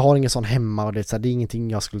 jag har ingen sån hemma och det är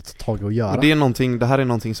ingenting jag skulle ta tag i och göra. Och det här är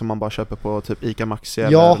någonting som man bara köper på typ Ica Maxi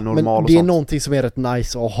eller normal, men det är sånt. Någonting som är rätt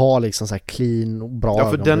nice att ha liksom så här clean och bra. Ja,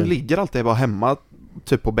 för den ligger alltid bara hemma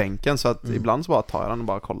typ på bänken, så att ibland så bara tar jag den och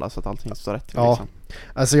bara kollar så att allting står rätt till. Ja. Liksom.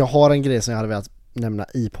 Alltså jag har en grej som jag hade velat nämna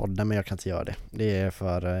i podden, men jag kan inte göra det. Det är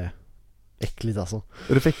för äckligt alltså.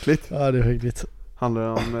 Är det för äckligt? Ja, det är äckligt. Handlar det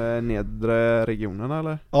om nedre regionerna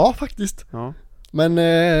eller? Ja, faktiskt. Ja. Men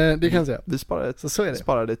det kan jag säga. Vi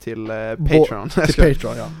sparar det till Patreon. Till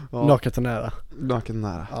Patreon, ja. Naket och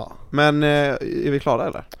nära. Ja. Men är vi klara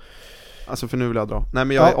eller? Alltså för nu vill jag dra. Nej,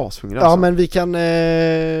 men jag är ashungrig alltså. Ja, men vi kan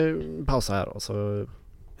pausa här och så.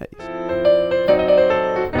 Hej.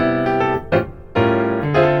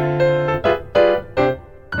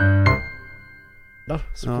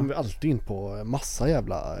 Så kommer vi alltid in på massa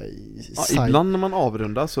jävla ibland när man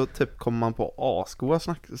avrundar så typ kommer man på asgoa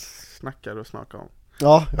snackar och snackar om.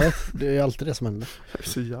 Ja, det är alltid det som händer. Jag är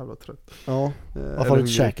så jävla trött. Ja. Vad har du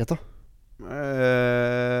inte käkat då?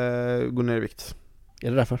 Gå ner i vikt. Är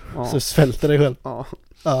det därför? Ja. Så svälter dig själv?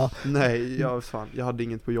 Ja. Nej, jag hade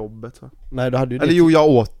inget på jobbet så. Nej, du hade ju eller jo,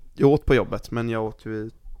 jag åt på jobbet, men jag åt ju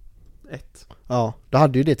 1. Ja, du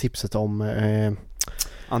hade ju det tipset om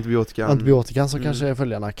antibiotikan som kanske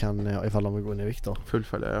följarna kan, ifall de vill gå ner i vikt då,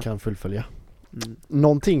 kan fullfölja.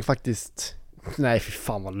 Någonting faktiskt. Nej, fy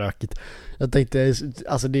fan vad lökigt. Jag tänkte,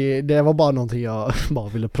 alltså det var bara någonting jag bara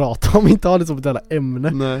ville prata om, inte ha det som ett jävla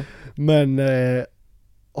ämne. Nej. Men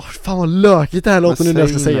fan vad lökigt det här låter nu när jag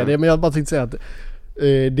ska säga det, men jag bara tänkte säga att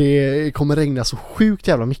det kommer regna så sjukt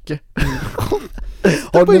jävla mycket.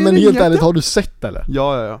 Men helt ärligt, har du sett eller?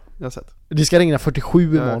 Ja, jag har sett. Det ska regna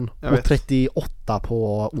 47 imorgon och 38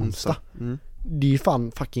 på onsdag. Det är ju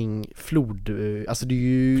fan fucking flod. Alltså det är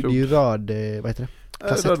ju röd, vad heter det?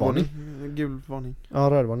 Kassettvarning. Gul varning. Ja,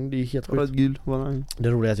 rödvarning, det är helt sjukt. Gul varning. Det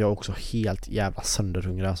roliga är att jag är också helt jävla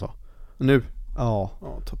sönderhungrig alltså. Nu? Ja,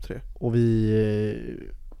 topp 3.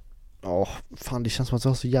 Och fan det känns som att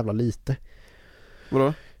jag har så jävla lite.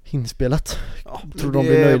 Vadå? Inspelat. Tror de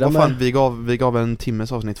blir nöjda med. Fan, vi gav en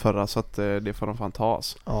timmes avsnitt förra, så att det får de fan ta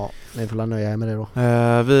oss. Ja, ni får nöja er med det då.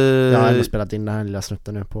 Jag har ändå spelat in den här lilla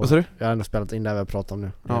snutten nu på. Vad sa du? Jag har ändå spelat in det vi har pratat om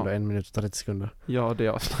nu. Det är ändå 1 minut och 30 sekunder. Ja, det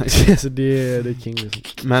är så det är king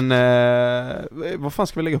liksom. Men vad fan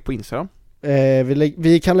ska vi lägga upp på Instagram?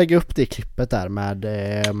 Vi kan lägga upp det klippet där med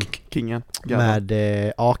Kingen.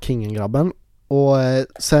 Kingen-grabben Och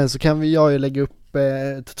sen så kan jag ju lägga upp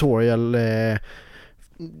tutorial.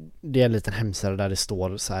 Det är en liten hemsida där det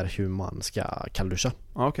står så här hur man ska kallduscha.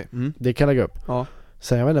 Okej. Det kan jag lägga upp. Ja.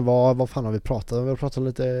 Sen jag vet inte, vad fan har vi pratat om? Vi har pratat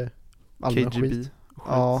lite allmän skit.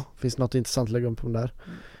 Ja, finns något intressant att lägga upp på den där.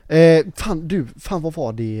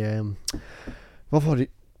 Vad var det?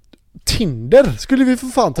 Tinder skulle vi för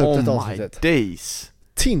fan ta upp detta avsnittet. Oh my days.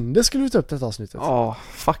 Tinder skulle vi ta upp detta avsnittet. Ja,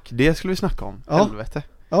 fuck, det skulle vi snacka om. Ja. Helvete.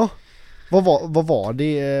 Ja. Vad var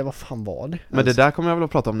det? Vad fan var det? Men det där kommer jag väl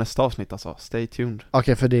att prata om nästa avsnitt alltså. Stay tuned.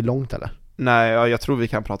 Okej, för det är långt eller? Nej, jag tror vi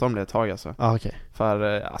kan prata om det ett tag alltså. Okej.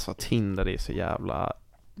 För alltså Tinder är så jävla...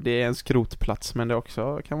 Det är en skrotplats, men det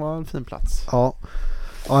också kan vara en fin plats. Ja.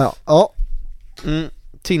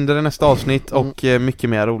 Tinder är nästa avsnitt och mycket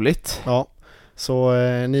mer roligt. Ja. Så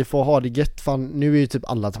ni får ha det gött. Fan, nu är ju typ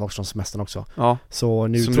alla tillbaka från semestern också. Ja. Så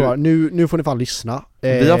nu tror jag, nu får ni fan lyssna.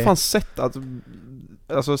 Vi har fan sett att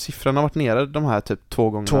alltså siffrorna har varit nere de här typ 2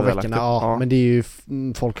 gånger. 2 veckorna, ja. Men det är ju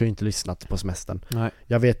folk har ju inte lyssnat på semestern. Nej.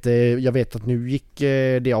 Jag vet att nu gick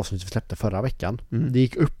det avsnittet vi släppte förra veckan. Det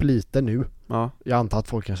gick upp lite nu. Ja. Jag antar att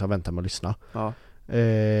folk kanske har väntat med att lyssna. Ja.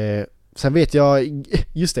 Sen vet jag,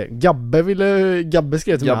 just det, Gabbe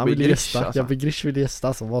skrev till mig, han ville gästa. Alltså. Gabbe Grish ville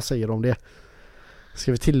gästa, så vad säger du om det?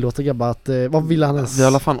 Ska vi tillåta Gabbe att, vad vill han ens? Vi har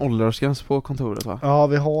i alla fall åldersgräns på kontoret va? Ja,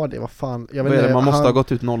 vi har det, vad fan. Jag vad är det? Man måste ha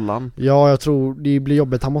gått ut nollan. Ja, jag tror det blir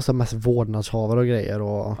jobbigt, han måste ha mest vårdnadshavare och grejer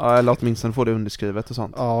och... Ja, eller åtminstone få det underskrivet och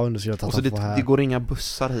sånt. Ja, underskrivet. Och så det går inga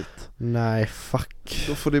bussar hit. Nej, fuck.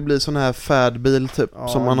 Då får det bli sån här färdbil typ,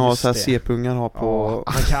 som man har så här C-pungar har på...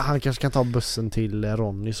 Ja, han kanske kan ta bussen till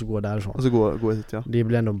Ronny så går därifrån. Och så gå hit, ja. Det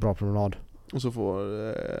blir ändå en bra promenad. Och så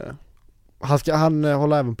får... Han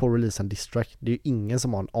håller även på att releasa en distrack. Det är ju ingen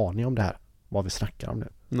som har en aning om det här. Vad vi snackar om nu.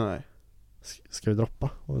 Nej. Ska vi droppa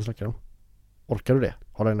vad vi snackar om? Orkar du det?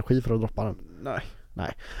 Har du energi för att droppa den?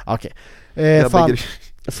 Nej. Okej.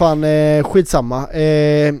 Skitsamma.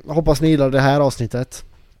 Hoppas ni gillar det här avsnittet.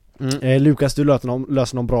 Lukas, du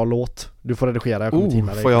löser någon bra låt. Du får redigera, jag kommer till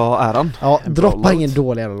dig. Får jag ha äran? Ja, droppa ingen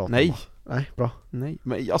dålig låt. Nej, bra. Nej,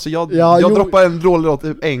 men alltså jag droppar en dålig låt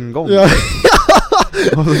en gång. Ja.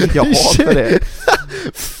 Jag har för det.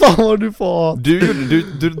 Fan vad du får.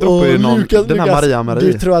 Du droppar ju någon, den här Maria.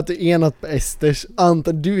 Du tror att du är något på Esters.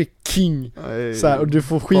 Anton, du är king. Så här, och du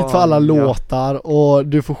får skit för alla låtar. Och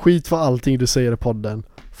du får skit för allting du säger i podden.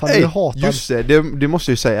 Fan, du hatar. Just det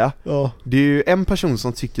måste jag ju säga. Ja. Det är ju en person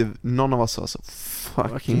som tycker någon av oss har så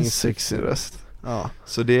fucking sexy röst. Ja.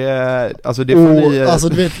 Så det är, alltså det får ni... Alltså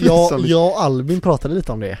du vet, jag och Albin pratade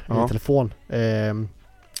lite om det i telefon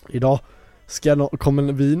idag.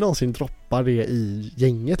 Kommer vi någonsin droppa det i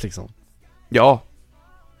gänget liksom? Ja.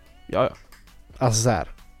 Alltså så här.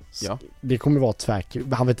 Ja. Det kommer vara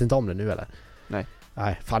tvärkul. Han vet inte om det nu eller?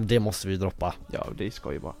 Nej, fan det måste vi droppa. Ja, det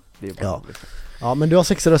ska ju vara. Det är bara ja, men du har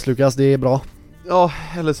sexig röst Lukas, det är bra. Ja,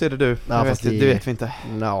 eller så är det du. Ja, det vet vi inte.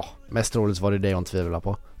 Ja, mest troligt var det jag tvivlar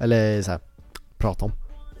på. Eller så här, prata om.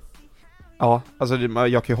 Ja, alltså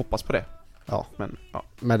jag kan ju hoppas på det. Ja, men ja.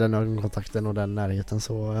 Med den ögonkontakten och den närheten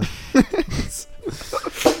så...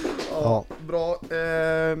 ja, bra.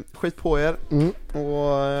 Skit på er.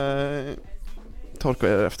 Och torka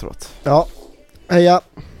er efteråt. Ja, heja.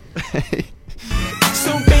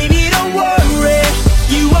 So baby don't worry,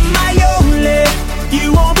 you are my only,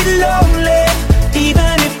 you won't be lonely.